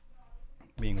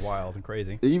being wild and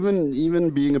crazy.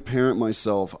 Even being a parent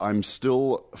myself, I'm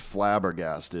still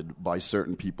flabbergasted by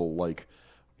certain people like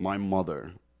my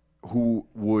mother, who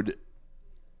would,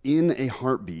 in a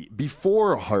heartbeat,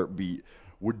 before a heartbeat,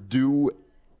 would do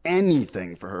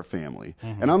anything for her family.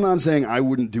 And I'm not saying I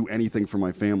wouldn't do anything for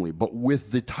my family, but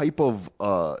with the type of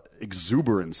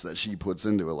exuberance that she puts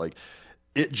into it,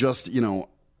 it just,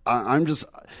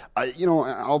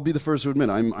 I'll be the first to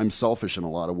admit I'm selfish in a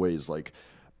lot of ways.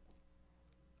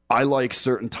 I like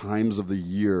certain times of the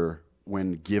year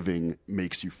when giving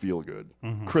makes you feel good.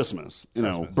 Christmas,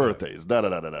 birthdays,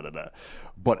 da-da-da-da-da-da.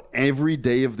 But every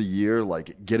day of the year,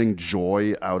 getting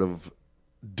joy out of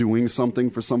doing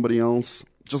something for somebody else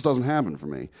just doesn't happen for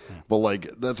me.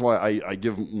 But that's why I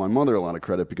give my mother a lot of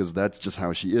credit, because that's just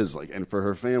how she is. And for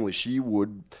her family, she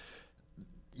would,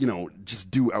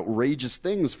 just do outrageous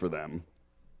things for them.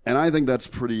 And I think that's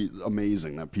pretty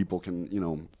amazing that people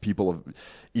can, people have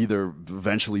either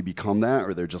eventually become that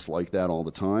or they're just like that all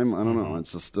the time. I don't know.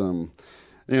 It's just,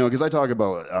 because I talk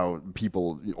about how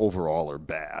people overall are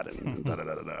bad and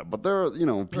da-da-da-da-da. But there are,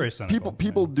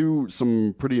 people do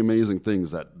some pretty amazing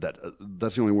things that's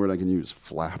the only word I can use.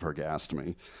 Flabbergast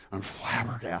me. I'm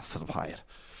flabbergasted by it.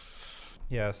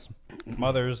 Yes.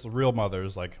 Mothers, real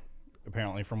mothers,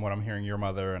 apparently from what I'm hearing, your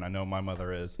mother, and I know my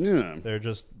mother is. Yeah. They're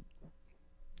just,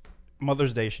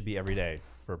 Mother's Day should be every day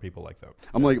for people like that.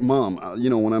 I'm like, Mom,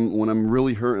 when I'm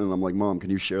really hurting, I'm like, Mom, can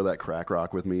you share that crack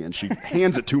rock with me? And she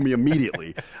hands it to me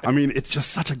immediately. I mean, it's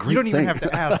just such a great thing. You don't even have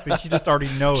to ask, but she just already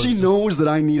knows. She knows that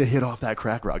I need to hit off that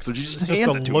crack rock, so she just hands it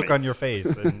to me. Just a look on your face,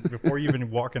 and before you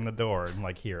even walk in the door,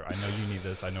 and here, I know you need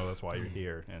this. I know that's why you're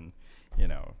here, and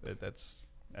that's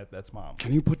That's mom.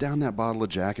 Can you put down that bottle of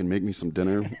Jack and make me some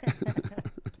dinner?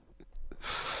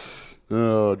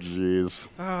 Oh, jeez.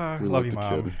 I love you,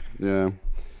 Mom. Kid. Yeah.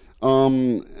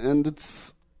 And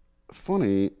it's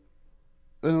funny.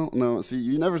 Well, no, see,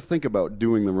 you never think about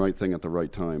doing the right thing at the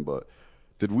right time, but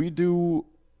did we do...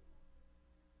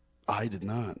 I did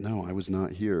not. No, I was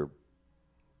not here.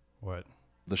 What?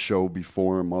 The show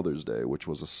before Mother's Day, which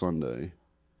was a Sunday.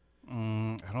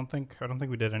 I don't think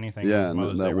we did anything. Yeah,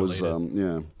 Mother's that Day was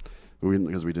related.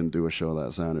 because we didn't do a show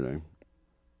that Saturday.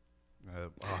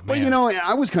 But Man.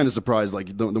 I was kind of surprised.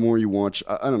 Like the more you watch,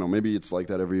 I don't know, maybe it's like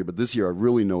that every year. But this year, I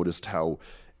really noticed how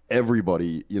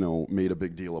everybody, made a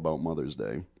big deal about Mother's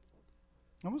Day.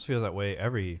 It almost feels that way I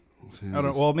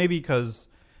don't. Well, maybe because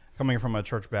coming from a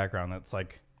church background, that's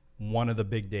like one of the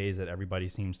big days that everybody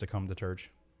seems to come to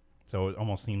church. So it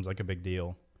almost seems like a big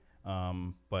deal.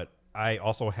 But I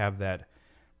also have that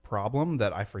problem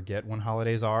that I forget when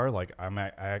holidays are. Like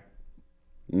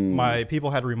my people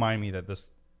had to remind me that this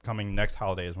coming next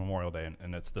holiday is Memorial Day,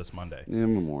 and it's this Monday. Yeah,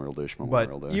 Memorial Day. But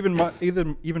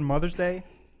even Mother's Day,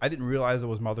 I didn't realize it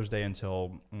was Mother's Day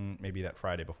until maybe that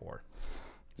Friday before.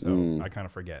 So I kind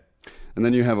of forget. And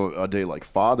then you have a day like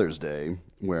Father's Day,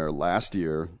 where last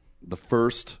year the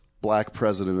first black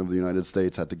president of the United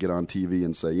States had to get on TV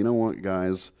and say, "You know what,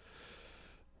 guys,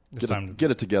 get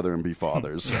it together and be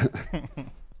fathers."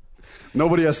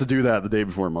 Nobody has to do that the day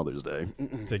before Mother's Day.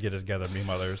 To get it together and be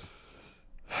mothers.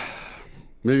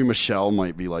 Maybe Michelle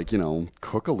might be like,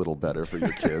 cook a little better for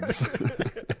your kids.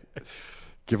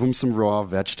 Give them some raw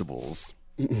vegetables.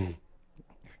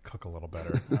 Cook a little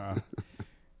better.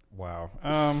 Wow.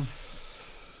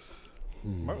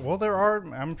 Well,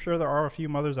 I'm sure there are a few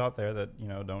mothers out there that,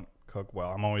 don't cook well.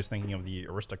 I'm always thinking of the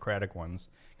aristocratic ones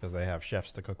because they have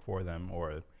chefs to cook for them,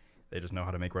 or they just know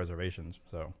how to make reservations.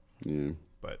 So, yeah.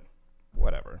 But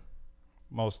whatever.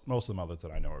 Most of the mothers that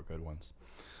I know are good ones.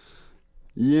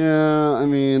 Yeah, I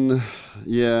mean,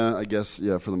 I guess,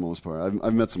 for the most part,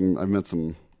 I've met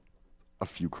a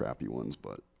few crappy ones,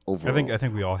 but overall, I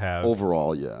think we all have.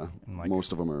 Overall, yeah,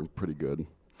 most of them are pretty good.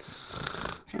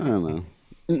 I don't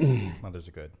know. Mothers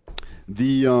are good. What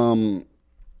was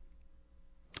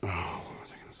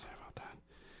I going to say about that?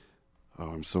 Oh,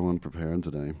 I'm so unprepared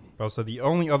today. Well, so the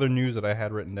only other news that I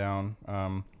had written down,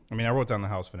 I wrote down the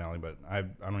House finale, but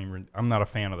I'm not a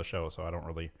fan of the show, so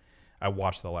I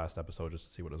watched the last episode just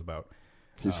to see what it was about.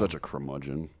 He's such a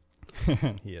curmudgeon.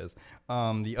 He is.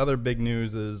 The other big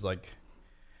news is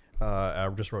I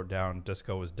just wrote down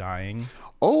Disco is dying.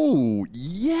 Oh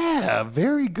yeah,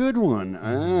 very good one.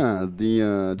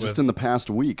 Just in the past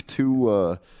week,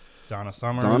 two Donna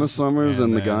Summers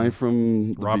and the guy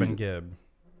from Robin Gibb.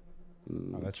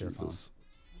 Oh, that's your phone.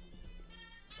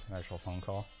 An actual phone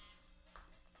call.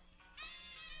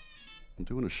 I'm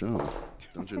doing a show.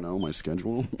 Don't you know my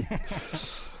schedule?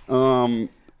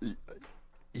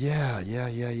 Yeah.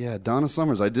 Donna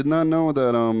Summers. I did not know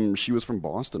that she was from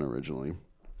Boston originally.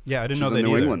 Yeah, I didn't know that She's a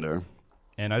New either. Englander.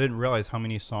 And I didn't realize how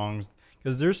many songs,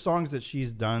 because there's songs that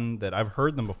she's done that I've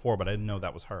heard them before, but I didn't know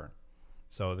that was her.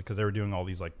 So because they were doing all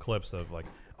these clips of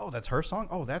oh, that's her song.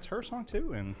 Oh, that's her song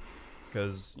too. And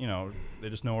because they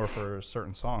just know her for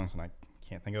certain songs, and I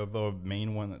can't think of the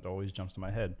main one that always jumps to my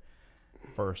head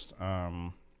first.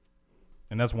 And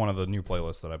that's one of the new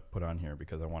playlists that I put on here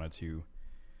because I wanted to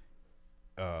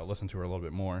listen to her a little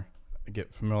bit more,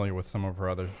 get familiar with some of her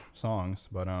other songs.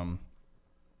 But I'm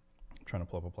trying to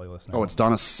pull up a playlist now. Oh, it's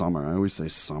Donna Summer. I always say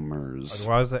Summers.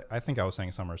 I think I was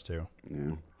saying Summers too.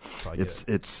 Yeah,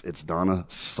 it's Donna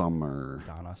Summer.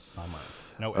 Donna Summer.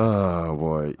 No. Oh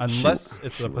boy. Unless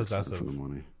it's a possessive for the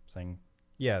money. saying,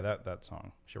 yeah, that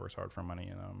song. She works hard for money,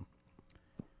 and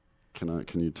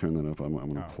Can you turn that up? I'm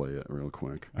gonna play it real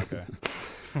quick. Okay.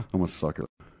 I'm a sucker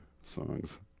at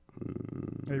songs.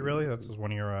 Are you really? That's just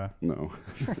one of your. No.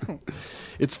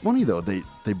 It's funny though. They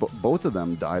both of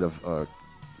them died of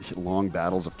long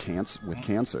battles of cancer.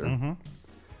 Mm-hmm.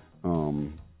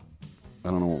 I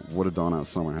don't know, what did Donna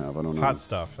Summer have? I don't know. Hot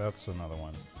Stuff. That's another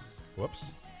one. Whoops.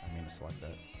 I mean to select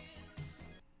that.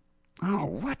 Oh,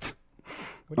 what?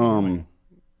 What are you doing?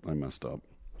 I messed up.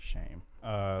 Shame.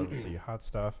 Let's see. Hot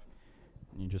Stuff.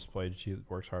 You just played She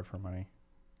Works Hard for Money.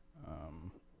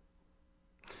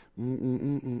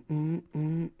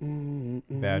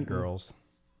 Bad Girls.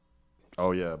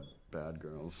 Oh, yeah. Bad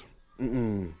Girls.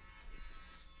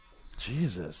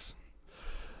 Jesus.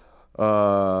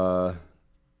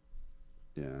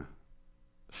 Yeah.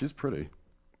 She's pretty.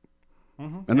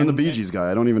 Mm-hmm. And then the Bee Gees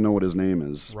guy. I don't even know what his name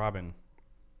is. Robin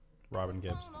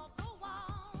Gibbs.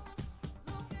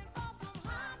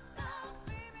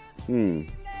 Yeah,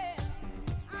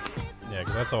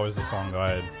 because that's always the song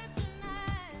that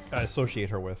I associate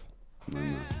her with.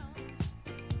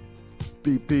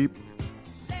 Beep beep.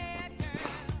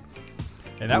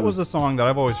 And that was a song that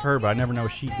I've always heard, but I never know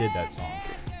she did that song.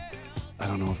 I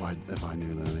don't know if I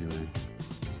knew that either.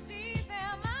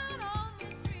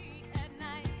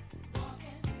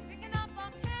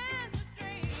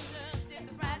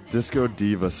 Disco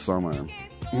Diva Summer.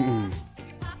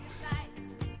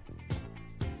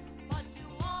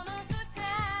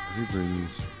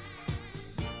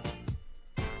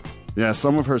 Yeah,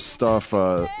 some of her stuff.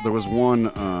 There was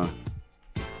one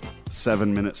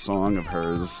 7-minute song of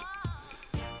hers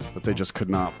that they just could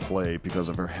not play because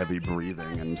of her heavy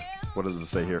breathing and what does it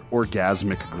say here?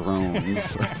 Orgasmic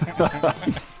groans.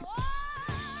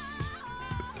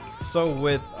 So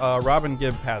with Robin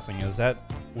Gibb passing,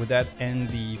 would that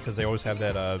end because they always have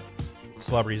that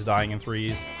celebrities dying in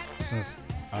threes since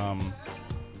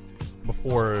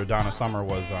before Donna Summer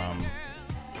was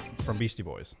from Beastie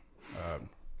Boys.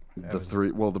 No,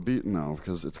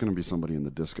 because it's going to be somebody in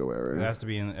the disco era. It has to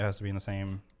be in the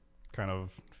same kind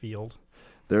of field.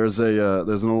 There's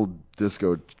an old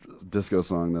disco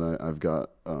song that I've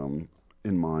got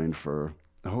in mind for.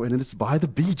 Oh, and it's by the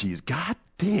Bee Gees. God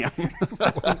damn!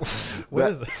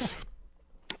 What is it?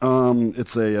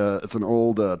 It's an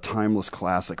old timeless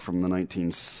classic from the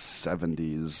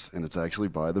 1970s, and it's actually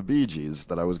by the Bee Gees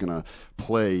that I was gonna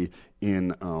play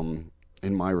in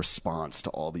my response to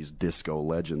all these disco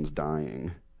legends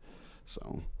dying.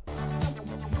 So.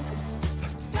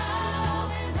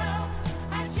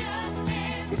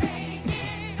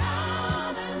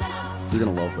 You're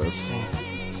gonna love this.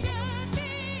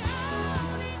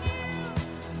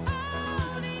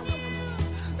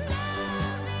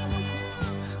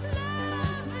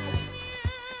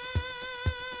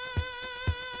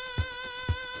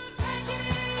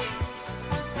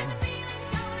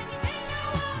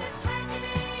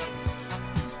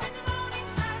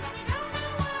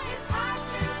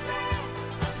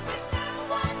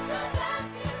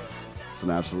 It's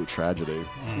an absolute tragedy.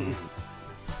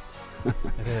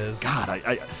 It is. God,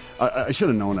 I should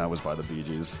have known that was by the Bee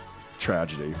Gees.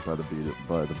 Tragedy by the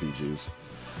Bee Gees.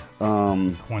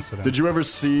 Coincidence. Did you ever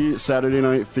see Saturday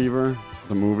Night Fever,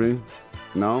 the movie?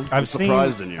 No? I'm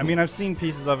surprised in you. I mean, I've seen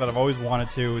pieces of it. I've always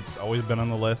wanted to. It's always been on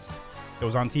the list. It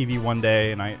was on TV one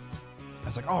day, and I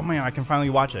was like, oh man, I can finally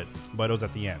watch it. But it was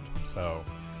at the end, so.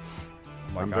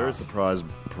 I'm very surprised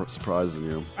in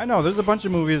you. I know there's a bunch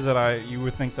of movies that you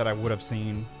would think that I would have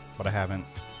seen, but I haven't.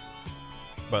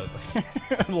 But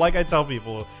like I tell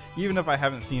people, even if I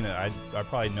haven't seen it, I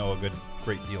probably know a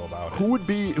great deal about it. Who would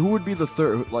be the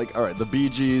third? Like, all right, the Bee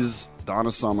Gees,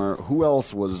 Donna Summer. Who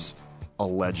else was a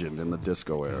legend in the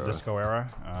disco era? The disco era.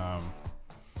 Oh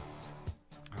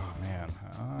man,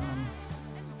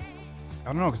 I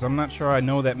don't know because I'm not sure I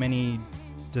know that many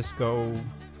disco.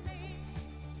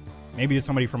 Maybe it's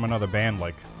somebody from another band,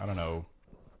 like, I don't know,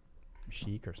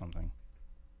 Chic or something.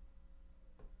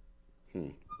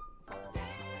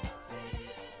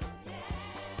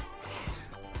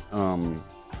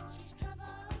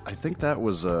 I think that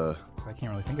was I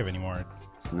can't really think of anymore.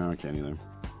 No, I can't either.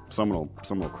 Someone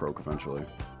will croak eventually.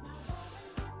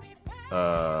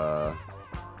 But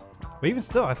even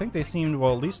still, I think they seemed,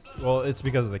 it's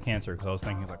because of the cancer, because I was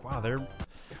thinking, it's like, wow, they're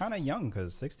kind of young,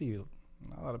 because 60,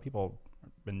 a lot of people have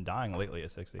been dying lately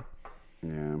at 60.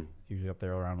 Yeah. Usually up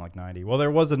there around like 90. Well, there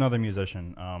was another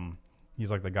musician. He's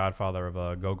like the godfather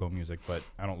of go-go music, but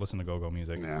I don't listen to go-go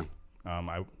music. Yeah.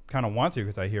 I kind of want to,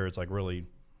 because I hear it's like really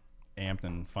amped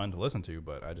and fun to listen to,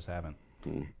 but I just haven't.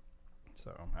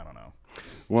 So, I don't know.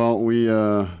 Well,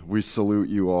 we salute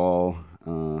you all.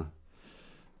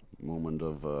 Moment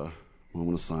of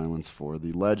silence for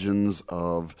the legends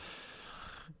of.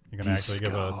 You're gonna actually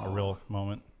give a real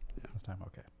moment this time,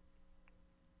 okay?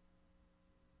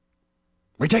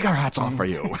 We take our hats off for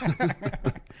you.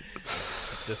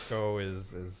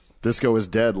 Disco is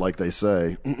dead, like they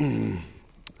say.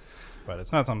 But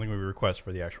it's not something we request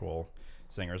for the actual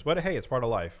singers. But hey, it's part of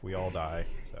life. We all die,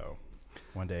 so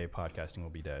one day podcasting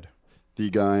will be dead. The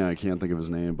guy, I can't think of his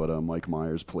name, but Mike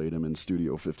Myers played him in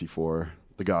Studio 54.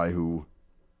 The guy who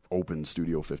opened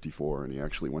Studio 54, and he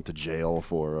actually went to jail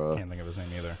for. Can't think of his name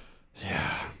either.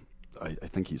 Yeah, I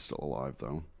think he's still alive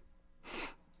though.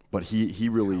 But he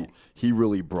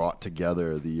really brought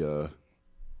together the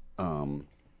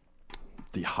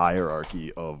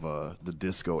hierarchy of the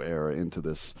disco era into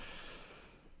this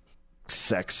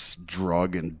sex,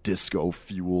 drug, and disco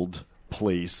fueled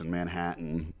place in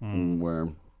Manhattan, where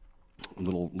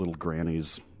little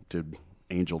grannies did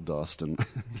angel dust and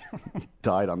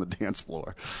died on the dance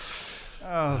floor.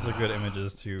 Oh, those are good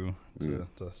images to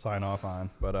sign off on.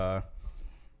 But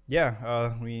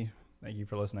we Thank you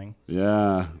for listening.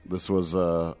 Yeah, this was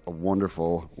a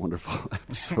wonderful, wonderful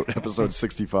episode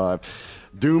 65.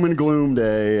 Doom and gloom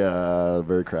day.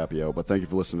 Very crappy out, but thank you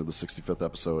for listening to the 65th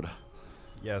episode.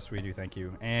 Yes, we do. Thank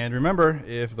you. And remember,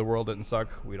 if the world didn't suck,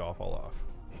 we'd all fall off.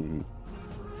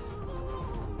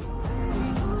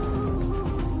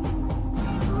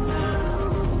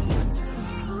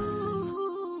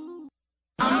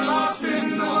 I'm lost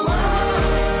in the world.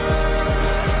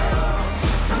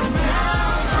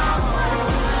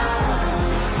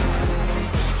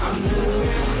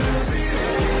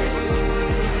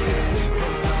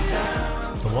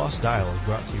 The Lost Dial is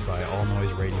brought to you by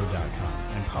allnoiseradio.com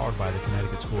and powered by the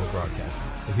Connecticut School of Broadcasting.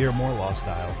 To hear more Lost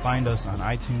Dial, find us on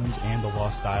iTunes and the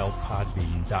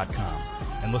lostdialpodbean.com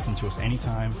and listen to us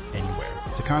anytime, anywhere.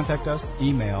 To contact us,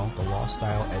 email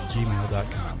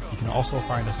thelostdial@gmail.com. You can also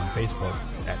find us on Facebook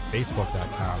at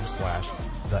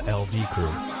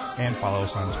facebook.com/theldcrew and follow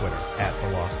us on Twitter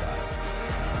 @thelostdial.